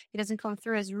authentic. He doesn't come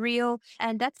through as real.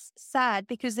 And that's sad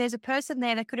because there's a person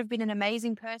there that could have been an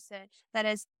amazing person that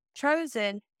has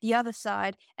chosen the other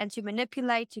side and to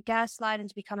manipulate, to gaslight, and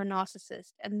to become a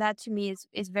narcissist. And that to me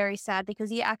is very sad because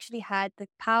he actually had the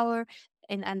power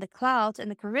and the clout and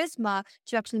the charisma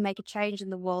to actually make a change in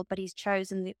the world, but he's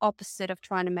chosen the opposite of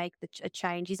trying to make a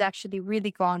change. He's actually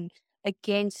really gone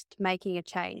against making a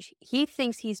change. He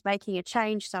thinks he's making a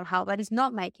change somehow, but he's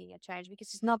not making a change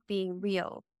because he's not being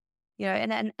real.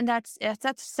 And that's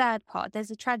the sad part.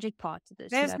 There's a tragic part to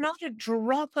this. There's not a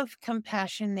drop of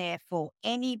compassion there for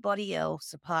anybody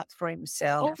else apart from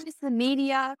himself. Always the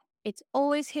media. It's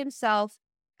always himself.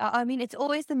 It's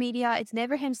always the media. It's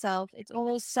never himself. It's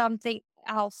always something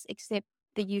else except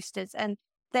the Eustace. And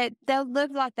they'll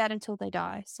live like that until they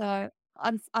die. So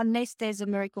unless there's a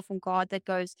miracle from God that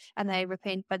goes and they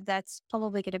repent, but that's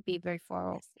probably going to be very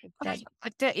far off.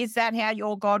 Is that how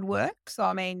your God works?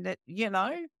 I mean,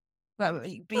 I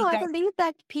believe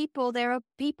that there are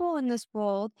people in this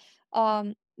world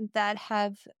that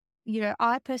have,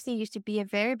 I personally used to be a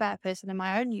very bad person in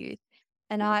my own youth.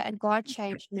 And God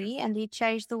changed me, and He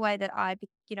changed the way that I.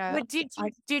 But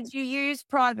did you use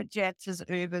private jets as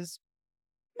Ubers?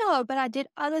 No, but I did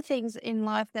other things in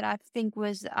life that I think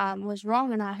was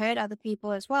wrong, and I hurt other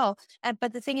people as well.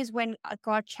 But the thing is, when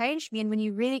God changed me, and when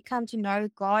you really come to know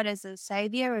God as a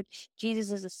savior, or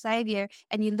Jesus as a savior,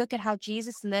 and you look at how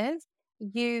Jesus lived,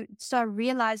 you start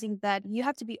realizing that you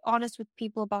have to be honest with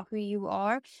people about who you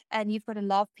are, and you've got to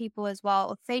love people as well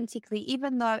authentically,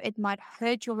 even though it might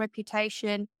hurt your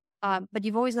reputation. But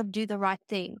you've always got to do the right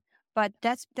thing. But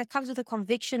that comes with a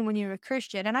conviction when you're a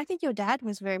Christian. And I think your dad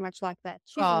was very much like that.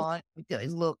 She was. Oh,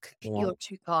 look, you're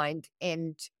too kind.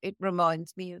 And it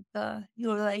reminds me of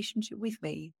your relationship with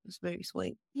me. It was very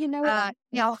sweet. You know what?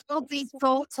 Now, hold these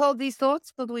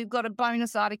thoughts, but we've got a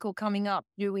bonus article coming up,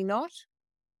 do we not?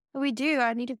 We do.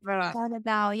 I need to Right. find it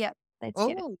now. Yep. Let's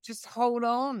get it. Oh, just hold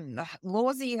on.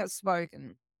 Lawsy has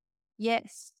spoken.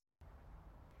 Yes.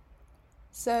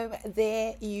 So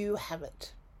there you have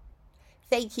it.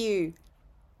 Thank you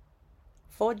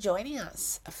for joining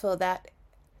us for that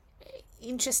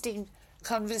interesting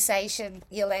conversation.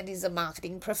 Yolanda's a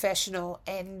marketing professional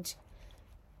and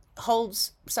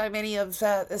holds so many of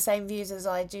the same views as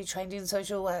I do, trained in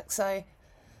social work. So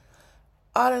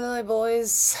I don't know,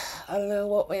 boys. I don't know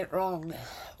what went wrong.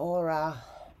 Or,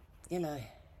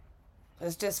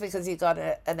 it's just because you got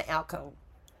an outcome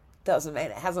doesn't mean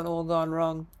it hasn't all gone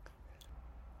wrong.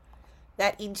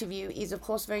 That interview is, of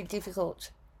course, very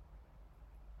difficult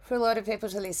for a lot of people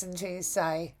to listen to,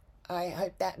 so I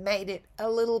hope that made it a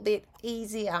little bit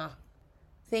easier.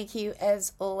 Thank you,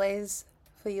 as always,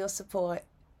 for your support,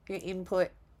 your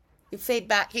input, your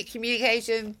feedback, your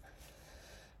communication.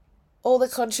 All the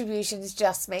contributions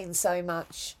just mean so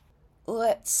much.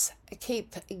 Let's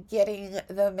keep getting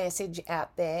the message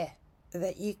out there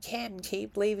that you can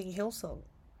keep leaving Hillsong.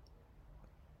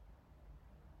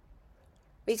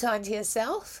 Be kind to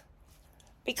yourself.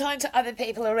 Be kind to other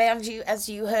people around you. As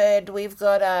you heard, we've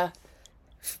got a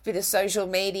bit of social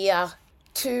media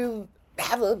to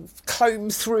have a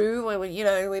comb through.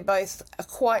 We're both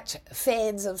quite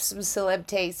fans of some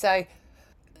celebrity. So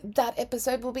that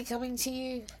episode will be coming to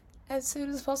you as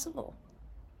soon as possible.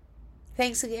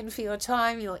 Thanks again for your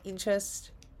time, your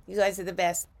interest. You guys are the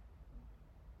best.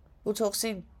 We'll talk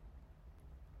soon.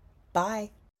 Bye.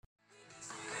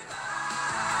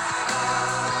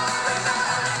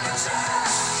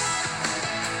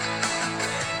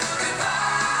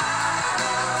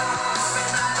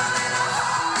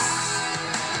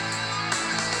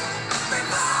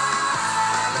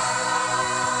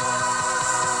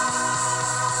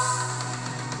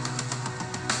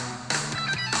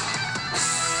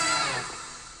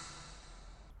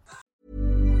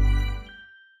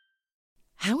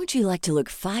 How would you like to look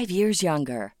 5 years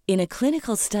younger? In a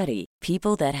clinical study,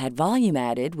 people that had volume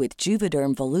added with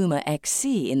Juvederm Voluma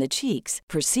XC in the cheeks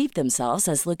perceived themselves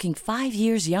as looking 5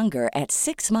 years younger at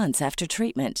 6 months after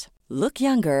treatment. Look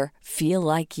younger, feel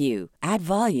like you. Add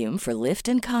volume for lift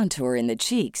and contour in the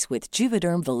cheeks with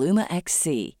Juvederm Voluma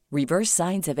XC. Reverse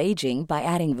signs of aging by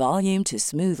adding volume to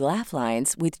smooth laugh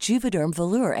lines with Juvederm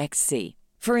Volure XC.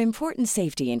 For important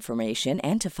safety information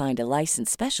and to find a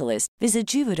licensed specialist, visit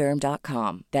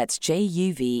Juvederm.com. That's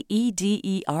JUVEDERM.com.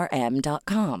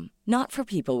 Not for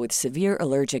people with severe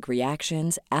allergic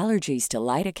reactions, allergies to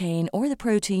lidocaine, or the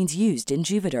proteins used in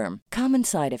Juvederm. Common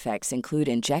side effects include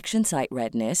injection site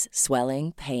redness,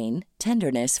 swelling, pain,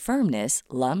 tenderness, firmness,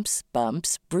 lumps,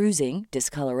 bumps, bruising,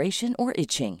 discoloration, or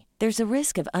itching. There's a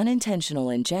risk of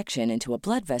unintentional injection into a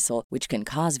blood vessel, which can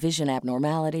cause vision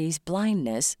abnormalities,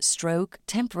 blindness, stroke,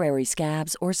 temporary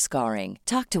scabs, or scarring.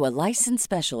 Talk to a licensed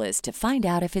specialist to find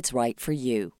out if it's right for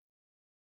you.